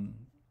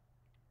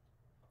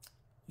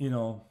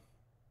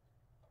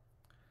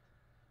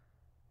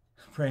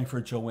 praying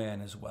for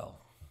Joanne as well.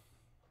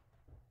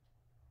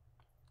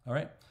 All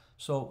right.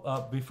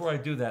 So before I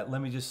do that,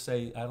 let me just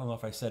say, I don't know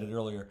if I said it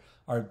earlier,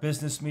 our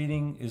business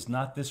meeting is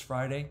not this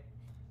Friday.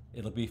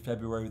 It'll be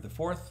February the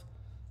 4th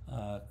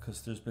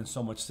because there's been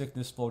so much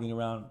sickness floating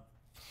around.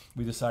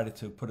 We decided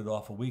to put it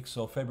off a week.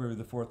 So February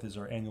the 4th is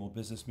our annual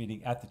business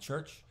meeting at the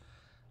church.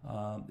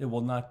 It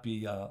will not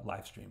be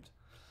live streamed.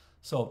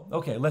 So,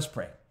 okay, let's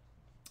pray.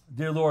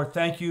 Dear Lord,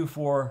 thank you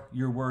for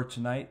your word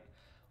tonight.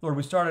 Lord,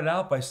 we started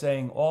out by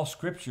saying all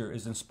scripture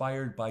is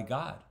inspired by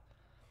God.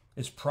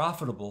 It's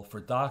profitable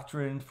for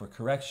doctrine, for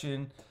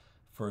correction,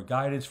 for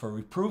guidance, for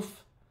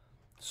reproof,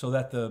 so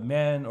that the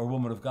man or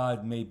woman of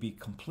God may be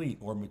complete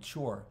or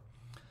mature.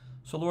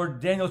 So Lord,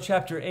 Daniel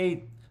chapter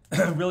 8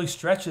 really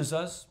stretches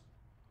us,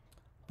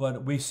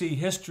 but we see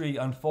history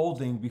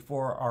unfolding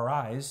before our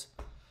eyes,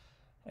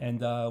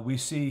 and we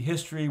see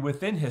history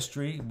within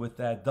history with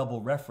that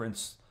double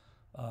reference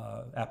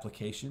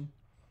application.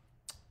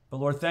 But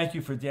Lord, thank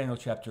you for Daniel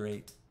chapter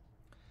 8.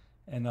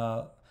 And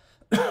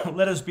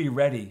let us be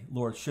ready,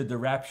 Lord, should the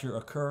rapture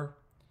occur.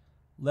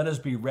 Let us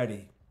be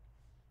ready.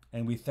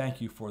 And we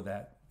thank you for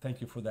that. Thank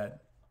you for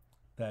that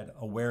that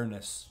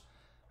awareness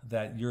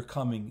that your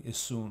coming is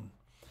soon.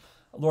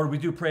 Lord, we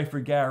do pray for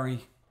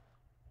Gary.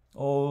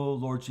 Oh,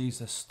 Lord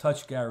Jesus,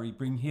 touch Gary,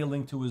 bring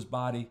healing to his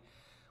body.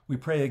 We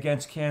pray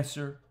against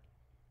cancer.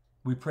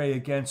 We pray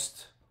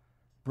against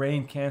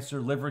brain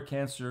cancer, liver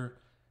cancer,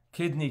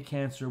 kidney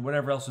cancer,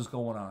 whatever else is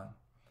going on.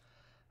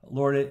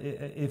 Lord,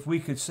 if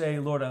we could say,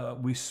 Lord,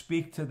 we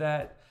speak to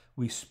that.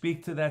 We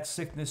speak to that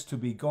sickness to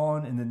be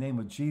gone in the name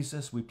of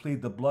Jesus. We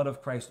plead the blood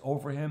of Christ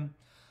over him.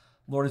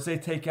 Lord, as they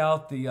take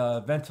out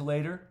the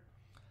ventilator,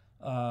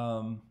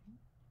 it'll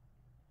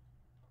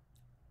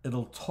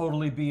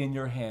totally be in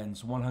your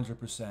hands,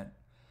 100%.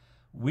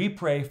 We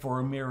pray for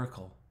a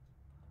miracle.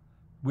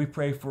 We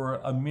pray for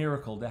a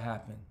miracle to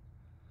happen.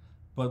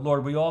 But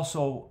Lord, we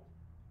also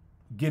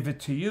give it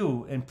to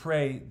you and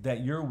pray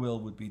that your will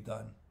would be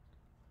done.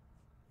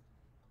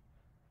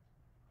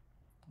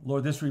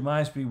 Lord, this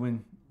reminds me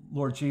when,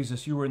 Lord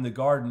Jesus, you were in the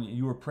garden,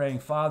 you were praying,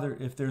 Father,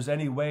 if there's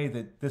any way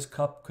that this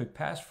cup could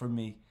pass from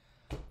me,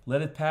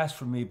 let it pass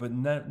from me, but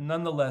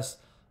nonetheless,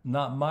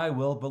 not my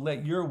will, but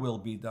let your will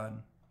be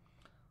done.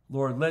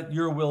 Lord, let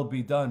your will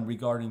be done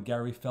regarding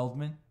Gary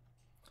Feldman.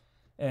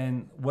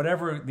 And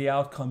whatever the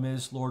outcome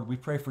is, Lord, we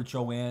pray for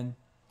Joanne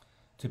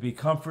to be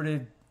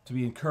comforted, to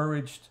be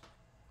encouraged,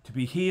 to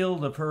be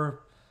healed of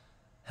her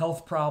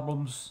health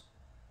problems.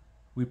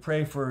 We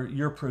pray for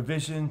your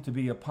provision to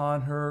be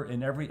upon her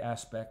in every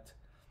aspect.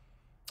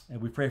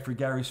 And we pray for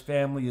Gary's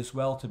family as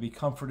well to be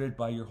comforted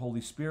by your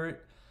Holy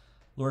Spirit.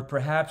 Lord,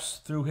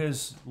 perhaps through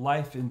his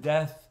life and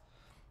death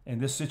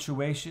and this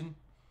situation,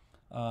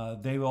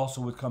 they also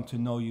would come to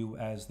know you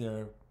as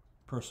their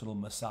personal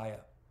Messiah.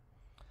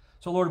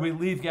 So, Lord, we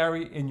leave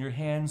Gary in your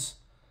hands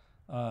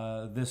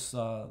this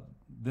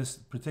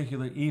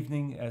particular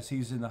evening as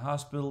he's in the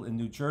hospital in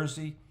New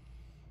Jersey.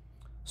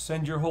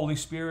 Send your Holy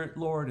Spirit,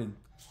 Lord, and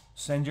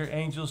send your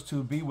angels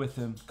to be with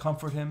him,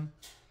 comfort him,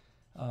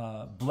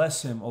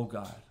 bless him, oh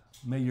God.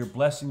 May your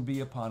blessing be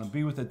upon him.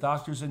 Be with the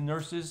doctors and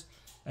nurses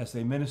as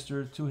they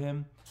minister to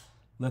him.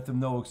 Let them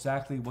know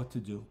exactly what to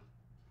do.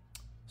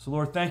 So,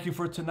 Lord, thank you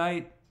for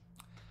tonight.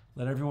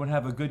 Let everyone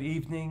have a good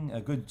evening,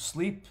 a good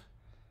sleep,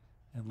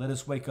 and let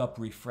us wake up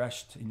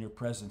refreshed in your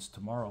presence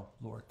tomorrow,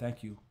 Lord.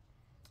 Thank you.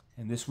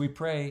 And this we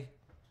pray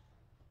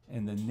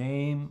in the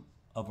name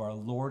of our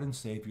Lord and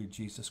Savior,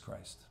 Jesus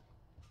Christ.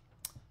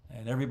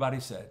 And everybody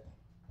said,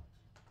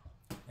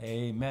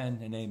 amen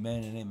and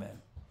amen and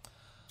amen.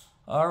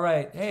 All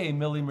right. Hey,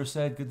 Millie Merced,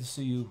 good to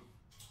see you.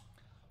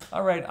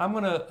 All right,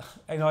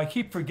 I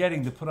keep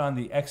forgetting to put on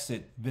the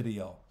exit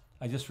video.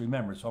 I just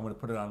remembered, so I'm going to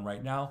put it on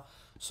right now.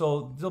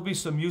 So there'll be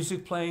some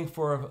music playing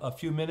for a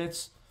few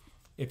minutes.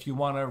 If you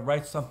want to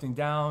write something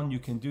down, you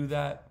can do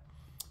that.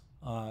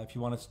 If you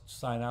want to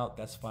sign out,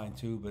 that's fine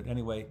too. But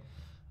anyway,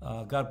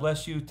 God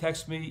bless you.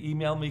 Text me,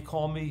 email me,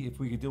 call me if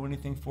we could do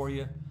anything for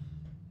you.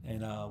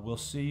 And we'll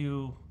see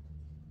you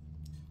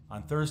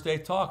on Thursday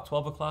Talk,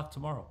 12 o'clock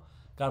tomorrow.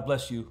 God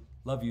bless you.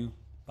 Love you.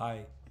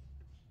 Bye.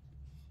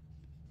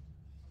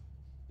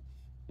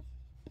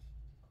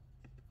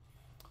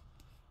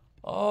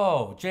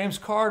 Oh, James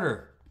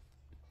Carter.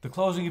 The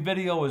closing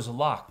video is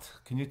locked.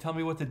 Can you tell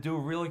me what to do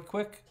really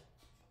quick?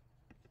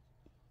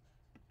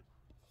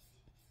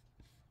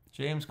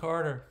 James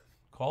Carter.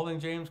 Calling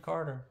James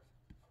Carter.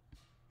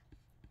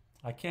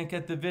 I can't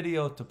get the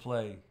video to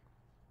play.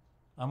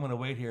 I'm going to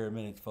wait here a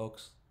minute,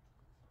 folks.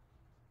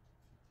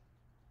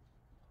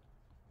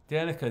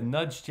 Danica,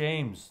 nudge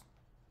James.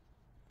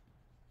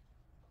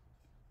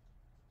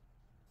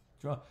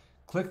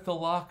 Click the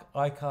lock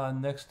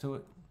icon next to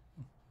it.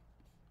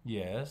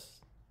 Yes.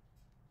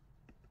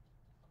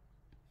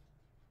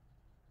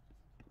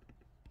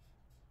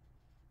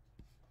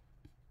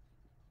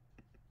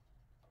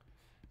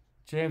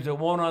 James, it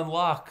won't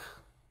unlock.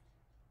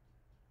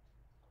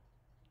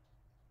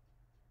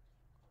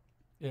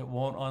 It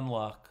won't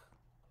unlock.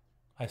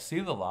 I see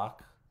the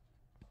lock,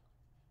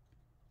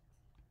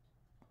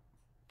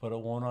 but it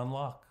won't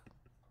unlock.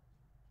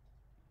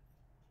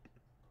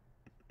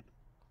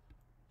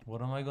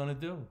 What am I going to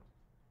do?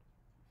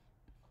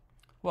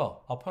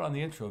 Well, I'll put on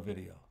the intro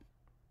video.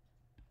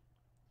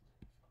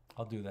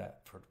 I'll do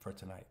that for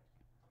tonight.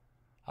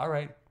 All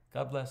right.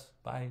 God bless.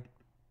 Bye.